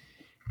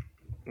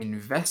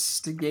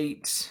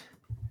investigate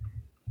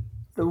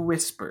the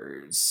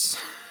whispers.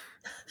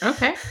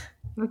 Okay,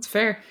 that's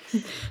fair.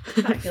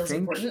 That feels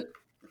important.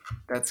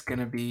 That's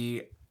gonna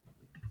be.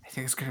 I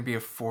think it's gonna be a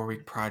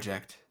 4-week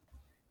project.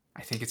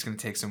 I think it's gonna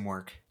take some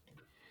work.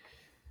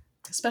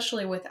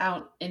 Especially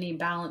without any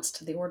balance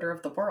to the order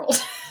of the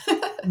world.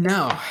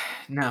 No.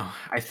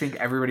 I think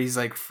everybody's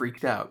like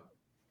freaked out.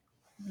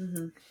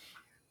 Mm-hmm.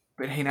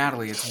 But hey,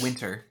 Natalie, it's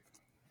winter.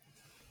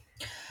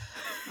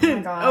 Oh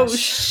my gosh. Oh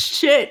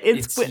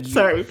shit!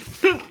 Sorry.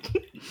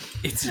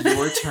 It's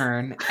your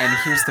turn, and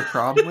here's the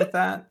problem with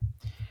that.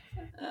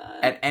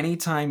 At any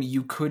time,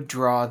 you could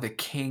draw the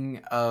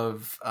King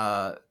of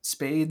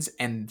Spades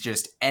and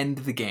just end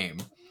the game.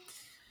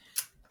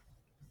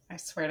 I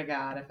swear to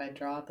God, if I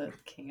draw the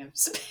King of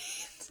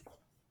Spades.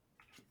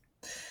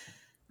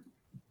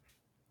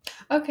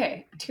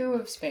 Okay, 2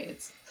 of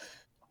Spades.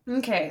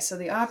 Okay, so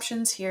the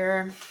options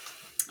here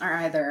are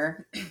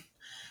either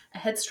a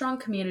headstrong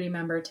community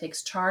member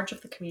takes charge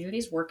of the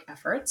community's work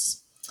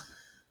efforts,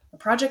 a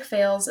project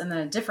fails and then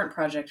a different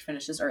project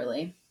finishes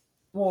early,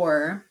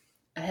 or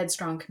a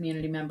headstrong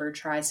community member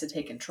tries to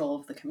take control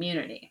of the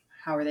community.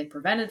 How are they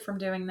prevented from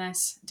doing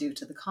this? Due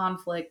to the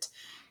conflict,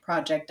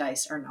 project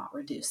dice are not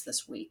reduced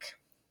this week.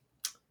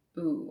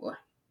 Ooh.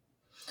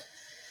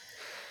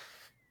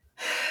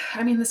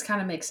 I mean, this kind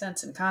of makes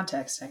sense in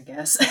context, I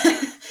guess.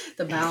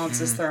 The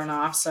balance is thrown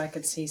off, so I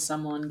could see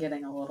someone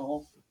getting a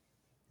little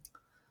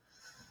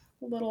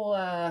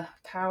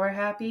power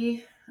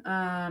happy.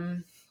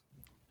 I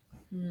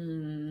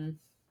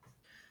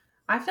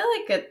feel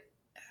like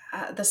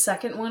the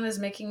second one is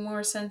making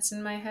more sense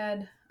in my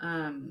head.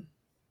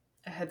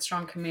 A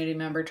headstrong community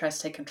member tries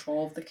to take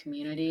control of the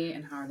community,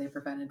 and how are they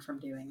prevented from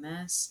doing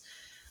this?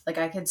 Like,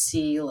 I could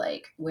see,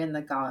 like, when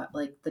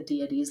the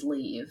deities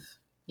leave,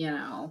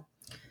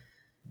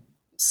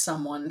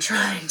 someone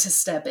trying to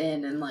step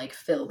in and, like,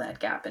 fill that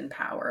gap in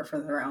power for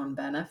their own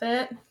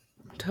benefit.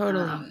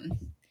 Totally.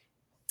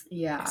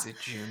 Yeah. Is it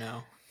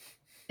Juno?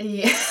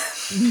 Yeah.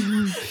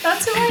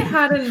 That's who I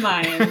had in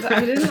mind.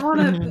 I didn't want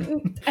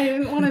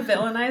to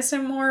villainize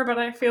him more, but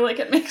I feel like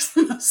it makes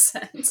the most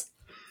sense.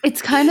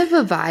 It's kind of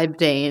a vibe,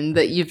 Dane,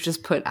 that you've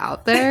just put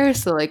out there.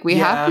 So, like, we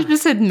have to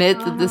just admit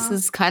that this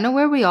is kind of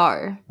where we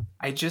are.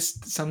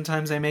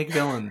 Sometimes I make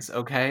villains,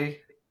 okay?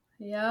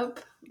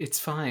 Yep. It's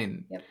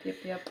fine.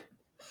 Yep.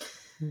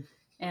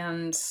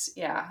 And,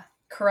 yeah,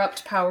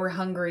 corrupt,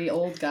 power-hungry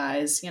old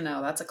guys,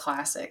 that's a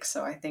classic.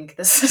 So I think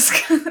this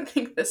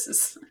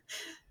is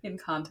in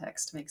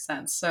context makes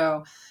sense.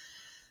 So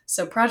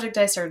project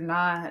dice are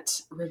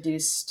not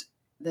reduced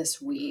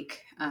this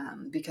week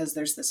because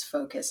there's this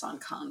focus on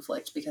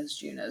conflict because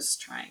Juno's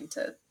trying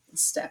to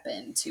step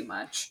in too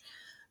much.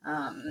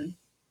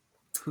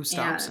 Who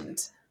stops him?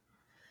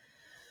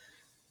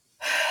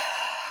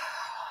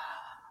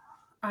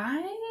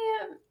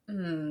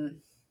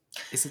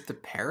 Is it the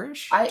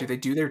parish? Do they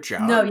do their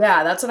job? No,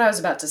 yeah, that's what I was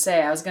about to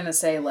say. I was going to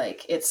say,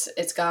 like,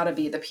 it's got to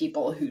be the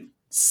people who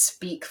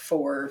speak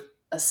for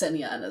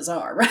Acinia and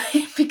Azar,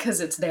 right? Because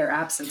it's their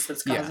absence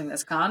that's causing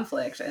this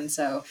conflict. And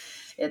so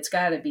it's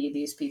got to be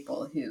these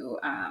people who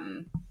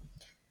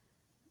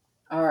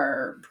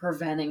are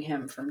preventing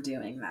him from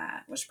doing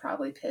that, which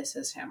probably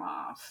pisses him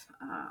off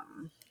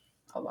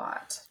a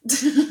lot.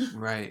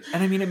 Right.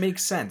 And I mean, it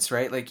makes sense,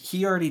 right? Like,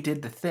 he already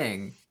did the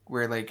thing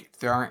where, like,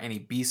 there aren't any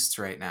beasts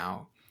right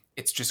now.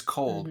 It's just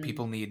cold. Mm-hmm.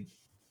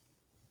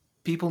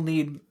 People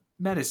need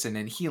medicine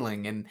and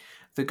healing and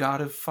the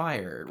god of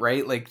fire,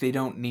 right? Like, they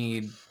don't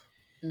need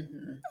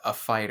a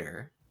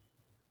fighter.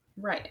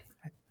 Right.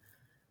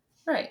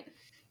 Right.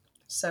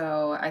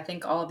 So I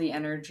think all the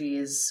energy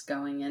is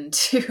going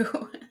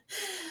into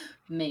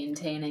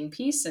maintaining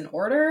peace and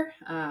order,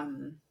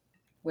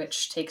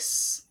 which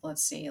takes,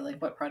 let's see,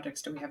 like what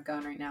projects do we have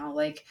going right now?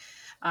 Like,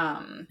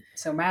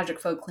 so magic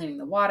folk cleaning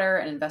the water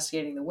and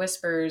investigating the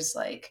whispers.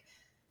 Like,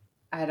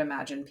 I'd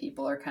imagine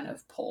people are kind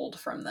of pulled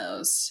from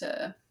those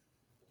to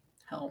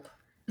help.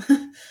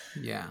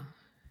 Yeah.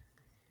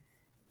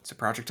 So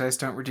project dice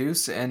don't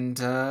reduce, and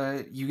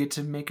you get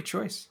to make a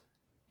choice.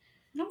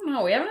 I don't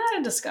know. We haven't had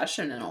a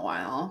discussion in a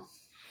while.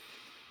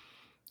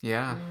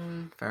 Yeah,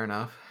 fair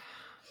enough.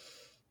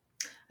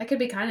 I could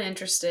be kind of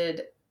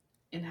interested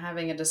in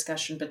having a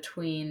discussion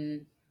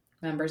between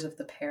members of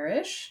the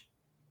parish.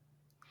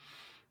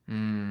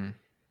 I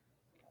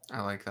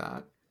like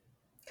that.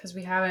 Because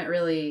we haven't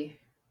really...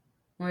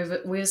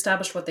 we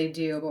established what they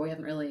do, but we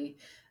haven't really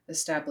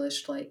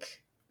established,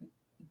 like,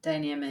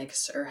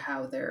 dynamics or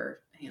how they're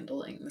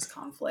handling this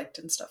conflict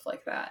and stuff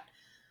like that.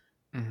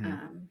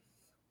 Mm-hmm.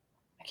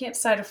 I can't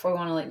decide if I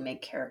want to, like,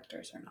 make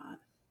characters or not.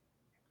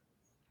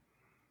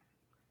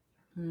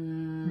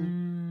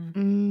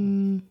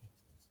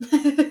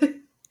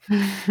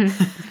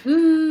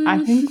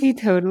 I think we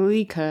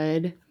totally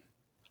could.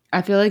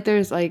 I feel like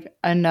there's like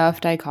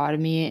enough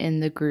dichotomy in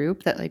the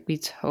group that like we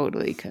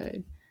totally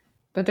could.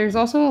 But there's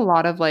also a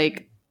lot of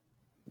like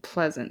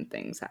pleasant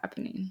things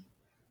happening.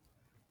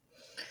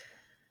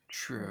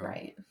 True.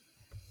 Right.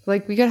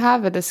 Like we could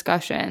have a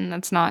discussion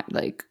that's not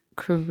like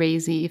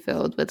crazy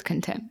filled with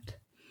contempt.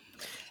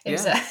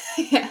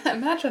 Exactly. Yeah,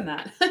 imagine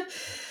that.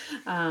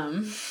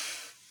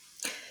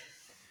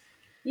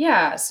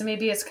 Yeah, so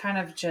maybe it's kind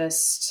of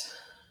just,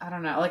 I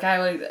don't know, like I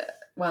would,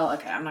 well,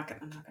 okay, I'm not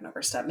gonna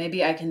overstep.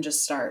 Maybe I can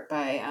just start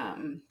by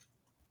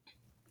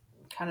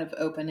kind of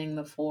opening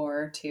the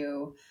floor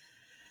to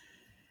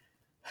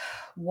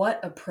what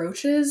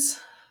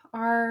approaches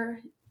are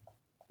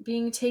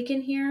being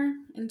taken here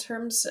in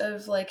terms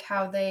of like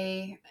how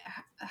they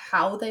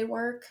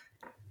work,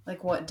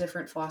 like what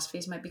different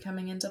philosophies might be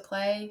coming into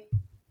play.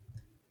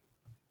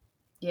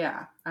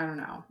 Yeah, I don't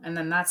know. And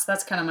then that's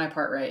kind of my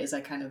part, right? Is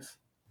I kind of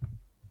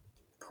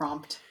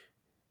prompt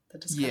the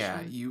discussion.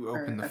 Yeah, you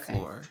open the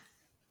floor.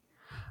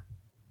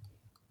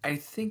 I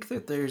think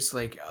that there's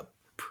like a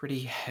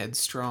pretty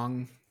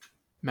headstrong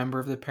member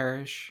of the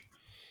parish,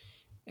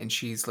 and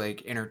she's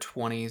like in her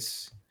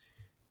 20s,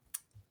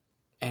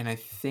 and I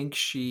think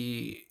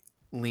she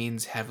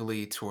leans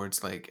heavily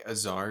towards like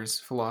Azar's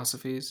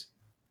philosophies,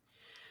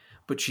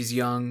 but she's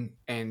young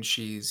and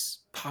she's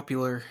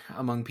popular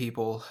among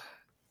people,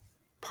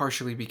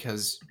 partially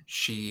because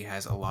she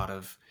has a lot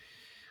of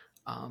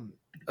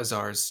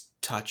Azar's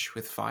touch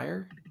with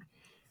fire.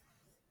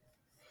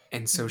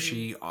 And so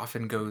she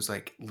often goes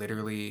like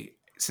literally,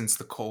 since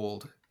the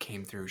cold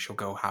came through, she'll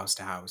go house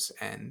to house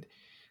and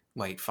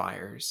light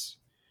fires.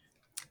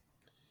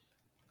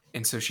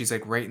 And so she's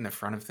like right in the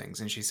front of things,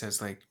 and she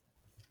says like,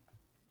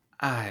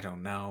 I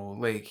don't know,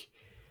 like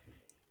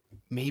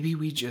maybe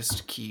we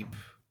just keep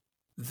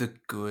the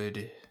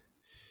good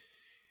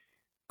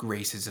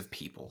graces of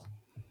people,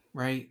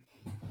 right?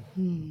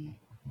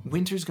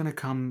 Winter's gonna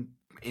come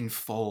in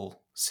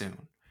full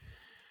soon.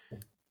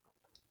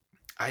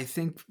 I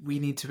think we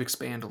need to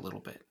expand a little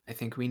bit. I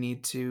think we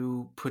need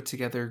to put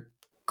together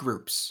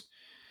groups,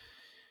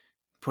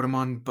 put them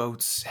on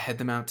boats, head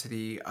them out to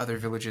the other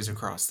villages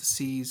across the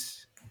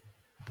seas.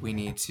 We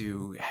need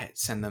to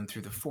send them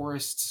through the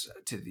forests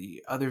to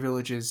the other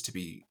villages to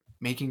be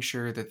making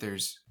sure that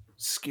there's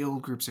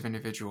skilled groups of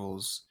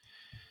individuals,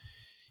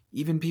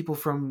 even people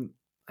from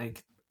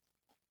like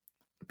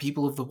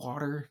people of the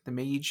water, the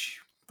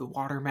mage, the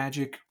water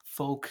magic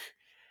folk,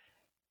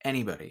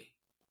 anybody.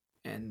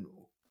 And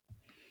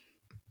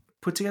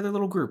put together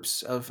little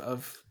groups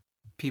of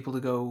people to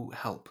go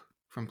help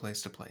from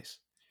place to place.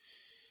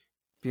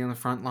 Be on the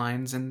front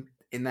lines, and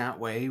in that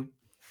way,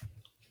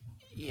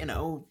 you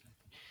know,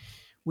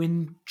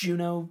 when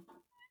Juno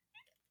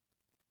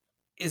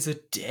is a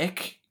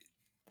dick,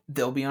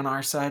 they'll be on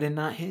our side and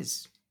not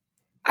his.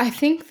 I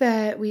think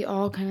that we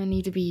all kind of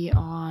need to be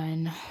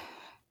on,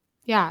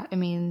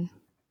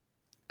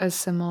 a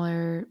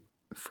similar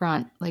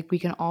front. Like we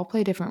can all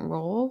play different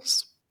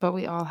roles, but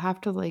we all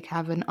have to like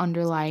have an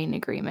underlying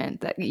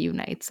agreement that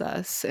unites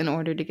us in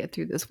order to get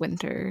through this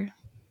winter.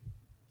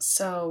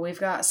 So we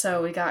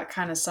got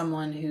kind of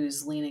someone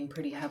who's leaning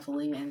pretty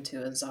heavily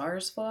into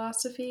Azar's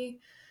philosophy.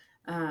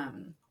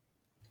 And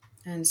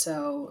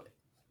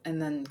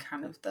then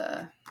kind of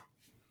the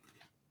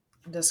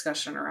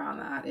discussion around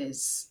that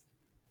is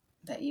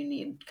that you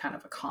need kind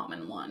of a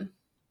common one,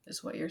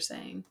 is what you're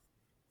saying.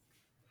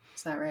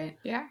 Is that right?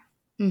 Yeah.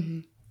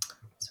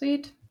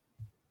 Sweet.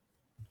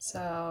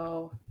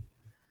 So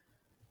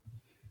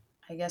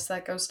I guess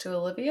that goes to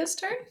Olivia's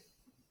turn.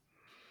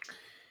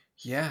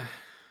 Yeah.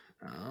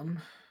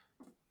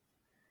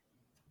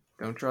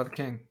 Don't draw the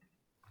king.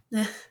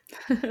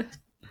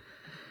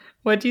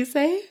 What'd you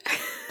say?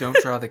 Don't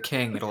draw the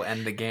king. It'll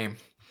end the game.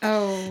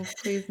 Oh,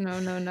 please,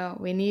 no.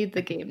 We need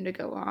the game to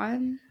go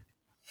on.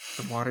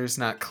 The water's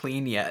not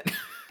clean yet.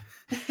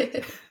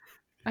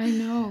 I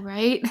know,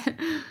 right?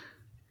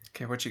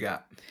 Okay, what you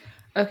got?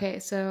 Okay,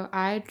 so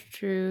I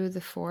drew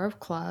the Four of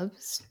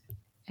Clubs,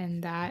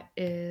 and that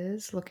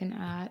is looking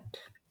at,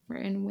 we're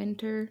in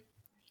winter.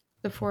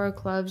 The Four of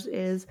Clubs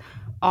is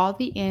all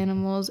the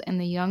animals and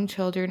the young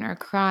children are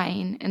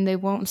crying and they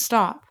won't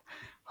stop.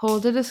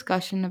 Hold a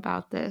discussion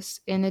about this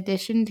in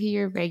addition to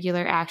your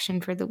regular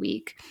action for the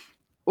week.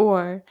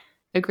 Or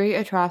a great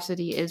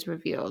atrocity is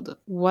revealed.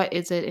 What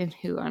is it and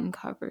who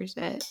uncovers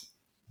it?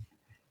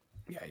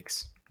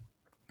 Yikes.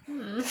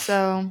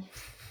 So,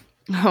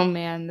 oh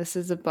man, this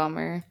is a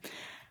bummer.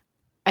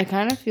 I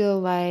kind of feel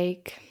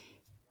like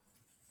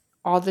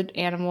all the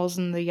animals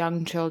and the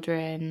young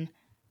children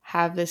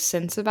have this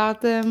sense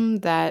about them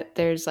that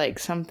there's like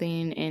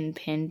something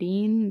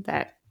impending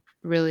that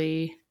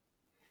really,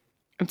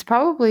 it's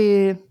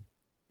probably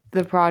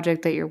the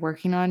project that you're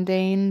working on,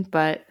 Dane,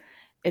 but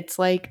it's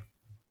like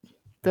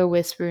the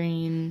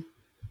whispering,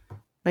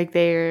 like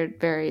they're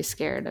very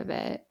scared of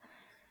it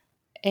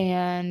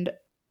and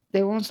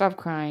they won't stop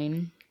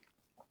crying,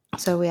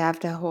 so we have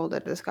to hold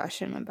a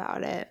discussion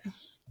about it.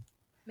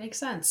 Makes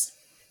sense.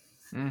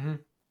 Mm-hmm.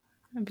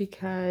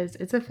 Because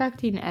it's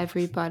affecting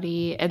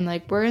everybody, and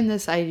like we're in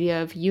this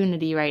idea of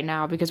unity right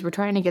now because we're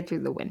trying to get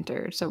through the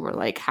winter, so we're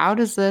like, how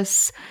does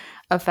this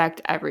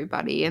affect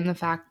everybody? And the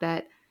fact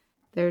that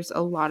there's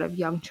a lot of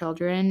young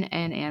children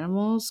and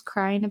animals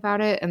crying about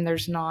it, and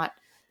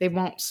they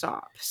won't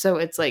stop, so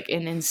it's like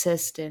an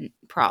insistent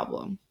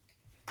problem.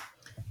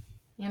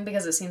 And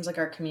because it seems like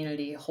our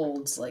community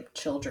holds like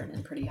children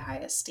in pretty high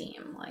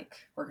esteem, like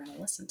we're going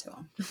to listen to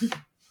them.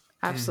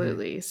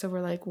 Absolutely. So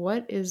we're like,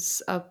 what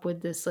is up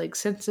with this like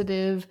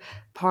sensitive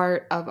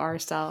part of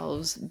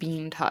ourselves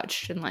being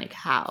touched, and like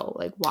how,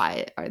 like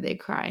why are they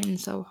crying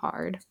so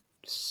hard?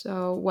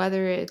 So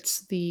whether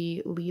it's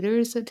the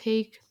leaders that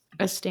take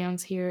a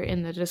stance here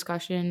in the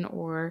discussion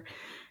or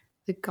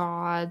the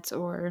gods,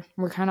 or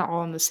we're kind of all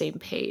on the same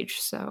page.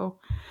 So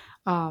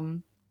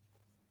um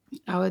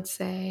I would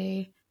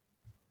say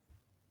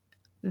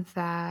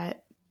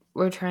that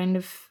we're trying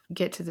to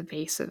get to the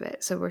base of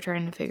it. So we're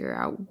trying to figure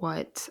out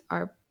what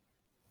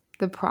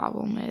the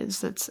problem is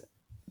that's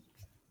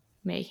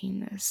making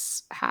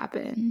this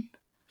happen.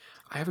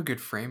 I have a good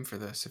frame for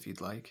this if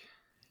you'd like.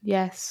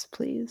 Yes,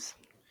 please.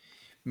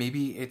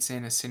 Maybe it's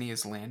in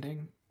Asinia's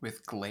Landing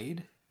with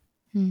Glade.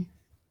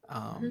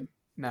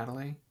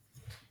 Natalie.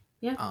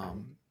 Yeah.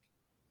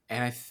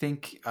 And I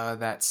think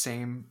that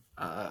same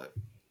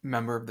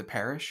member of the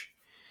parish,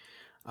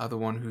 the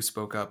one who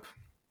spoke up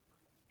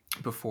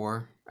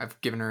before,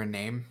 I've given her a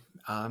name,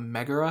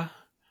 Megara.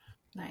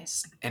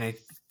 Nice. And I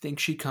think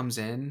she comes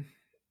in,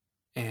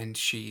 and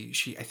she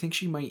I think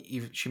she might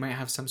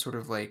have some sort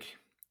of like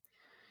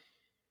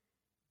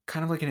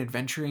kind of like an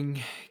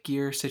adventuring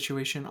gear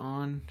situation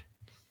on.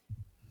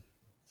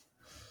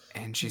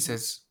 And she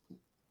says,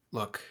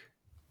 "Look,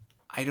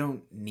 I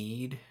don't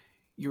need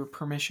your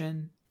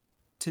permission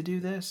to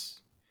do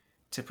this,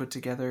 to put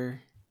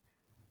together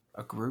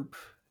a group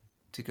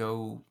to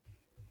go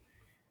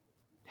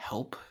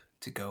help,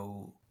 to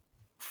go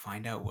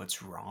find out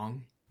what's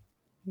wrong.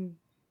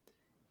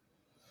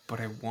 But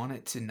I want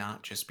it to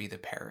not just be the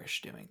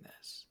parish doing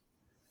this.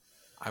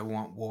 I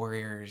want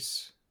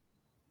warriors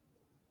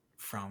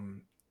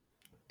from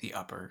the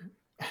upper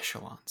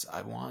echelons.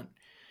 I want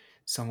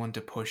someone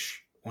to push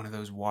one of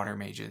those water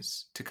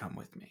mages to come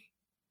with me.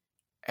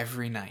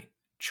 Every night,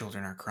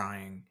 children are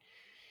crying.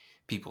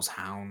 People's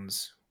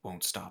hounds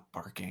won't stop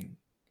barking.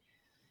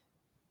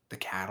 The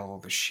cattle,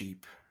 the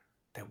sheep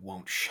that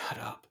won't shut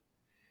up.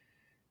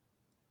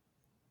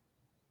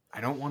 I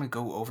don't want to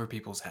go over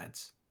people's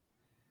heads.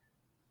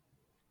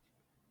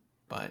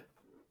 But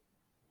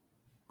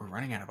we're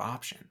running out of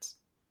options."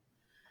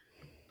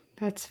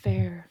 That's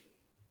fair.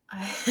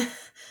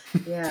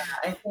 Yeah,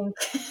 I think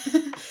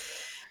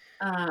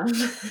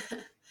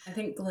I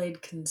think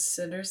Glade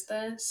considers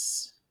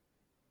this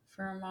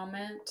for a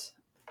moment,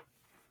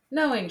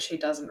 knowing she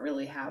doesn't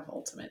really have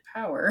ultimate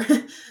power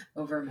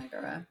over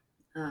Megara.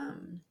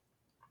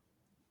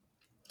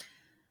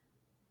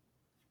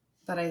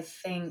 But I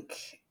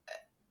think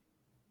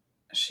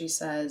she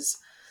says,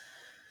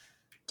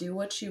 do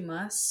what you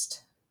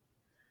must,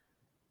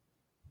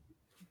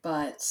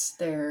 but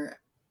there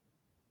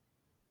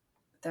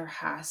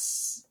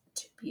has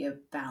to be a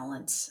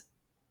balance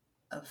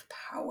of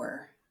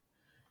power.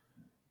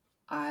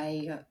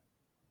 I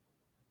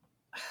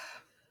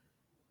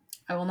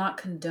will not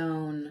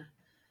condone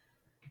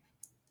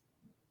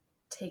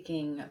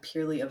taking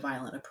purely a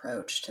violent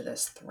approach to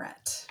this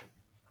threat.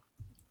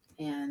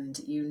 And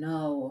you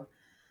know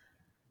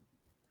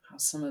how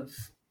some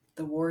of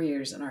the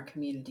warriors in our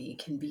community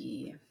can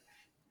be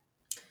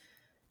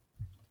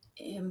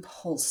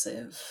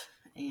impulsive,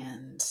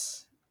 and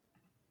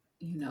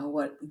you know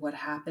what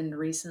happened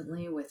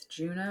recently with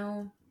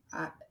Juno.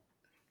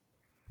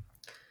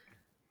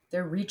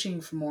 They're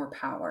reaching for more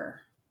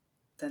power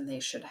than they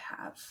should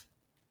have,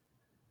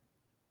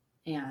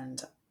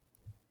 and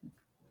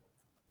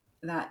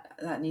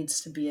that needs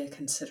to be a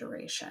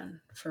consideration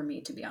for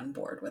me to be on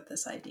board with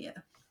this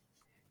idea.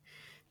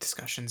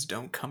 discussions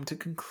don't come to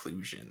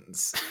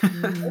conclusions.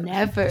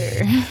 Never.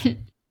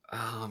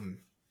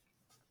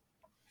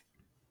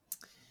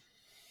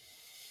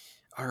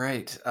 All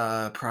right.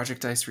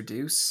 Project Ice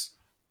Reduce.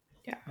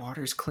 Yeah.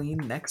 Water's clean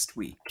next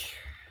week.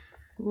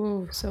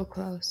 Ooh, so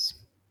close.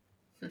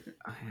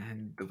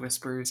 And the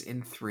Whispers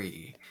in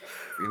 3.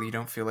 Really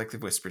don't feel like the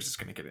Whispers is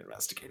going to get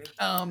investigated.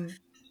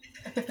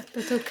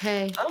 That's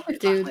okay,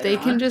 dude. They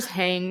can just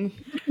hang.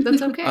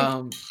 That's okay.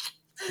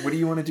 What do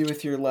you want to do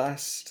with your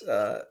last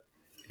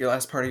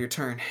part of your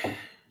turn?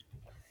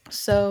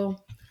 So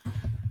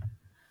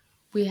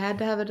we had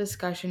to have a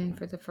discussion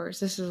for the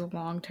first. This is a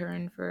long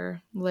turn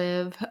for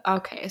Liv.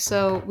 Okay,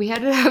 so we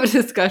had to have a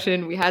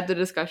discussion. We had the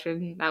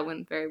discussion. That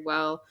went very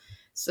well.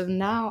 So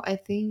now I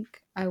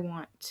think I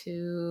want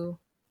to...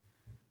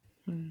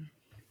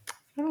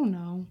 I don't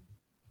know.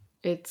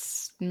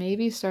 It's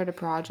maybe start a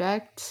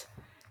project.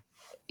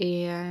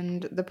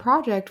 And the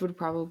project would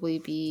probably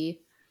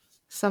be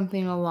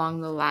something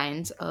along the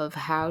lines of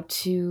how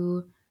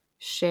to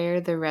share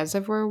the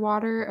reservoir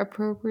water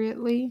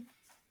appropriately.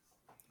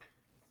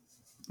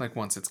 Like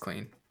once it's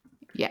clean?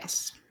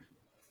 Yes.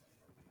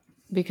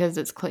 Because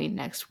it's clean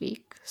next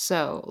week.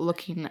 So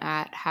looking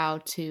at how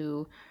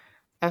to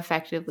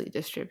effectively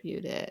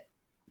distribute it.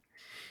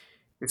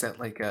 Is that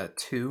like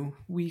 2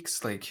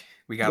 weeks? Like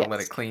we gotta let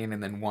it clean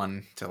and then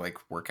 1 to like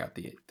work out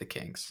the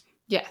kinks?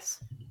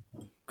 Yes.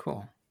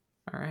 Cool.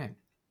 All right.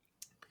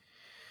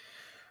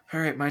 All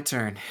right, my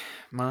turn.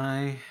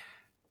 You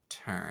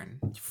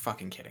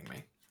fucking kidding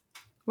me.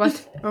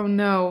 What? Oh,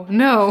 no.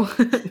 No.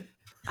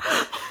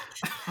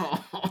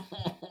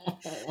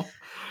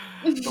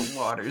 The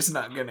water's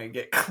not gonna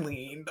get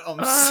cleaned.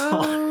 I'm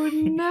sorry. Oh,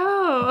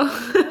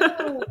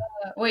 no.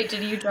 Wait,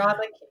 did you draw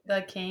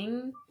the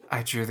king?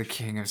 I drew the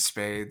King of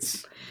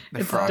Spades. The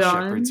It's Frost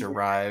done. Shepherds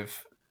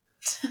arrive.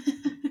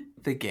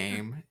 The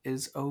game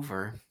is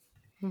over.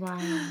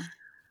 Wow.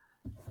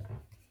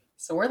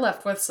 So we're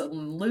left with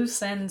some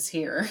loose ends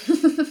here.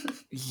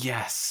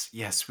 Yes,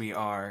 we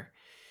are.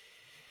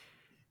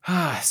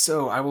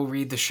 So I will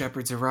read The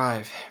Shepherds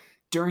Arrive.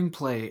 During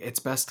play, it's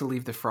best to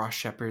leave the Frost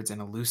Shepherds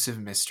an elusive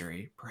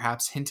mystery,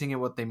 perhaps hinting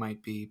at what they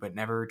might be, but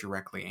never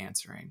directly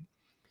answering.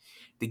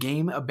 The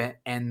game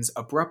ends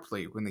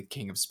abruptly when the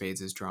King of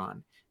Spades is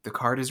drawn. The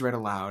card is read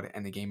aloud,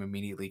 and the game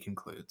immediately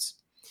concludes.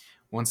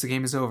 Once the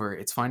game is over,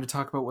 it's fine to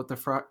talk about what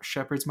the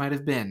Shepherds might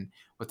have been,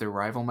 what their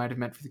rival might have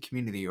meant for the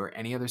community, or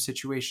any other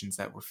situations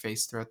that were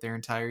faced throughout their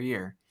entire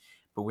year.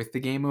 But with the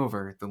game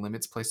over, the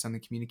limits placed on the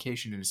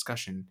communication and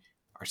discussion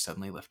are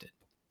suddenly lifted.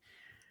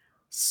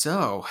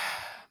 So...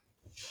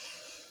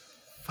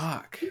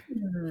 Fuck.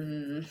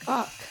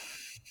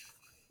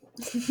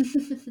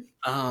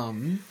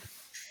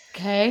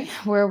 Okay,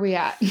 where are we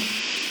at?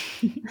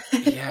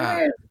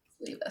 Yeah.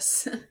 Leave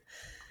us.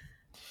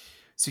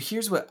 So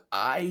here's what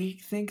I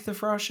think the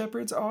Frost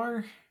Shepherds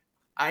are.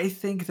 I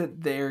think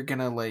that they're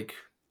gonna, like,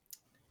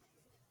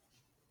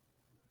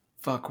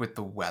 fuck with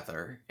the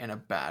weather in a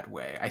bad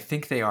way. I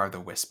think they are the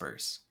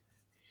Whispers.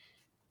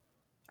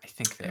 I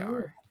think they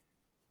are.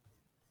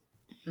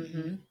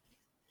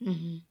 Mm-hmm.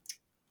 Mm-hmm.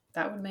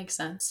 That would make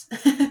sense.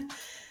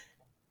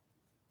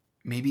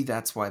 Maybe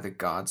that's why the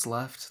gods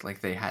left.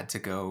 Like, they had to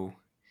go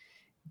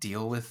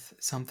deal with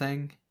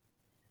something.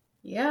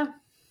 Yeah.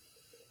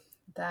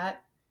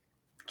 That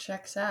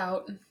checks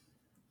out.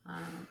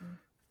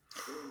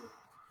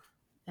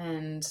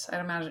 And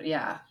I'd imagine,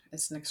 yeah,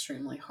 it's an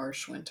extremely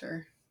harsh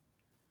winter.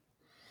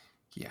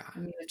 Yeah. I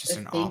mean, just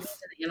if babies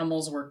and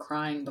animals were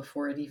crying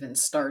before it even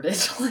started,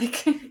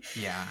 like,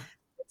 yeah,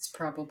 it's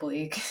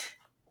probably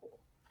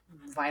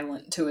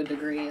violent to a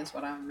degree, is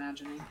what I'm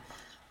imagining.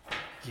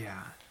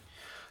 Yeah.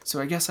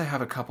 So I guess I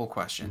have a couple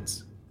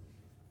questions.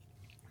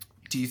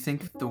 Do you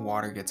think the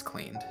water gets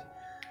cleaned?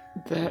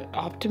 The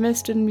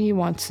optimist in me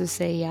wants to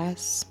say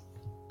yes.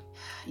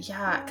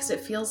 Yeah, because it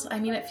feels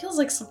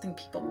like something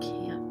people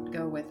can't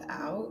go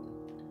without.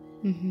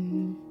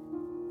 Mm-hmm.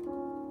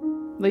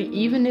 Like,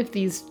 even if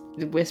these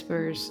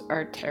whispers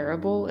are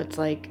terrible, it's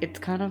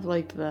kind of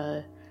like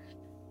the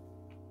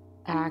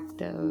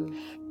act of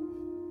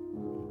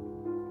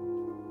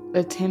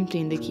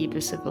attempting to keep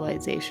a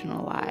civilization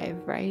alive,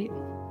 right?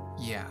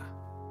 Yeah.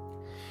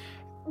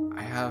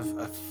 I have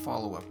a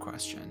follow-up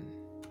question.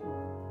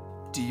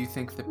 Do you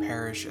think the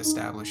parish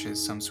establishes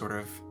some sort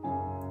of,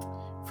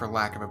 for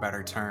lack of a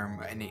better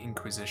term, an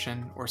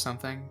inquisition or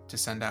something to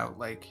send out,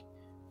 like,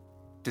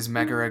 does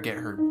Megara get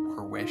her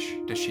wish?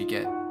 Does she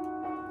get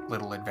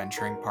little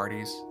adventuring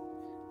parties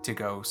to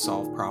go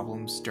solve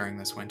problems during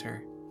this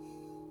winter?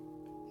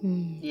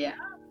 Yeah.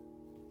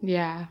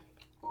 Yeah.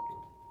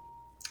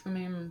 I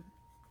mean,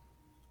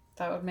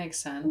 that would make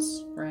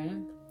sense, right?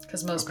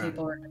 Because most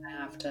people are going to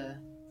have to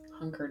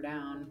hunker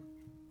down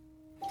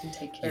and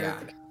take care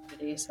of the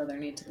community, so there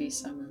need to be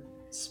some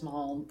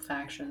small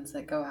factions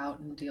that go out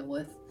and deal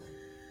with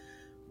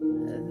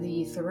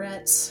the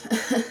threats.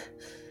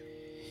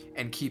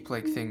 And keep,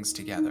 like, things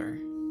together.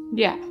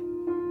 Yeah.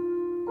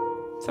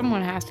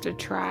 Someone has to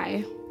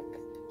try.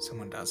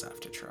 Someone does have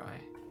to try.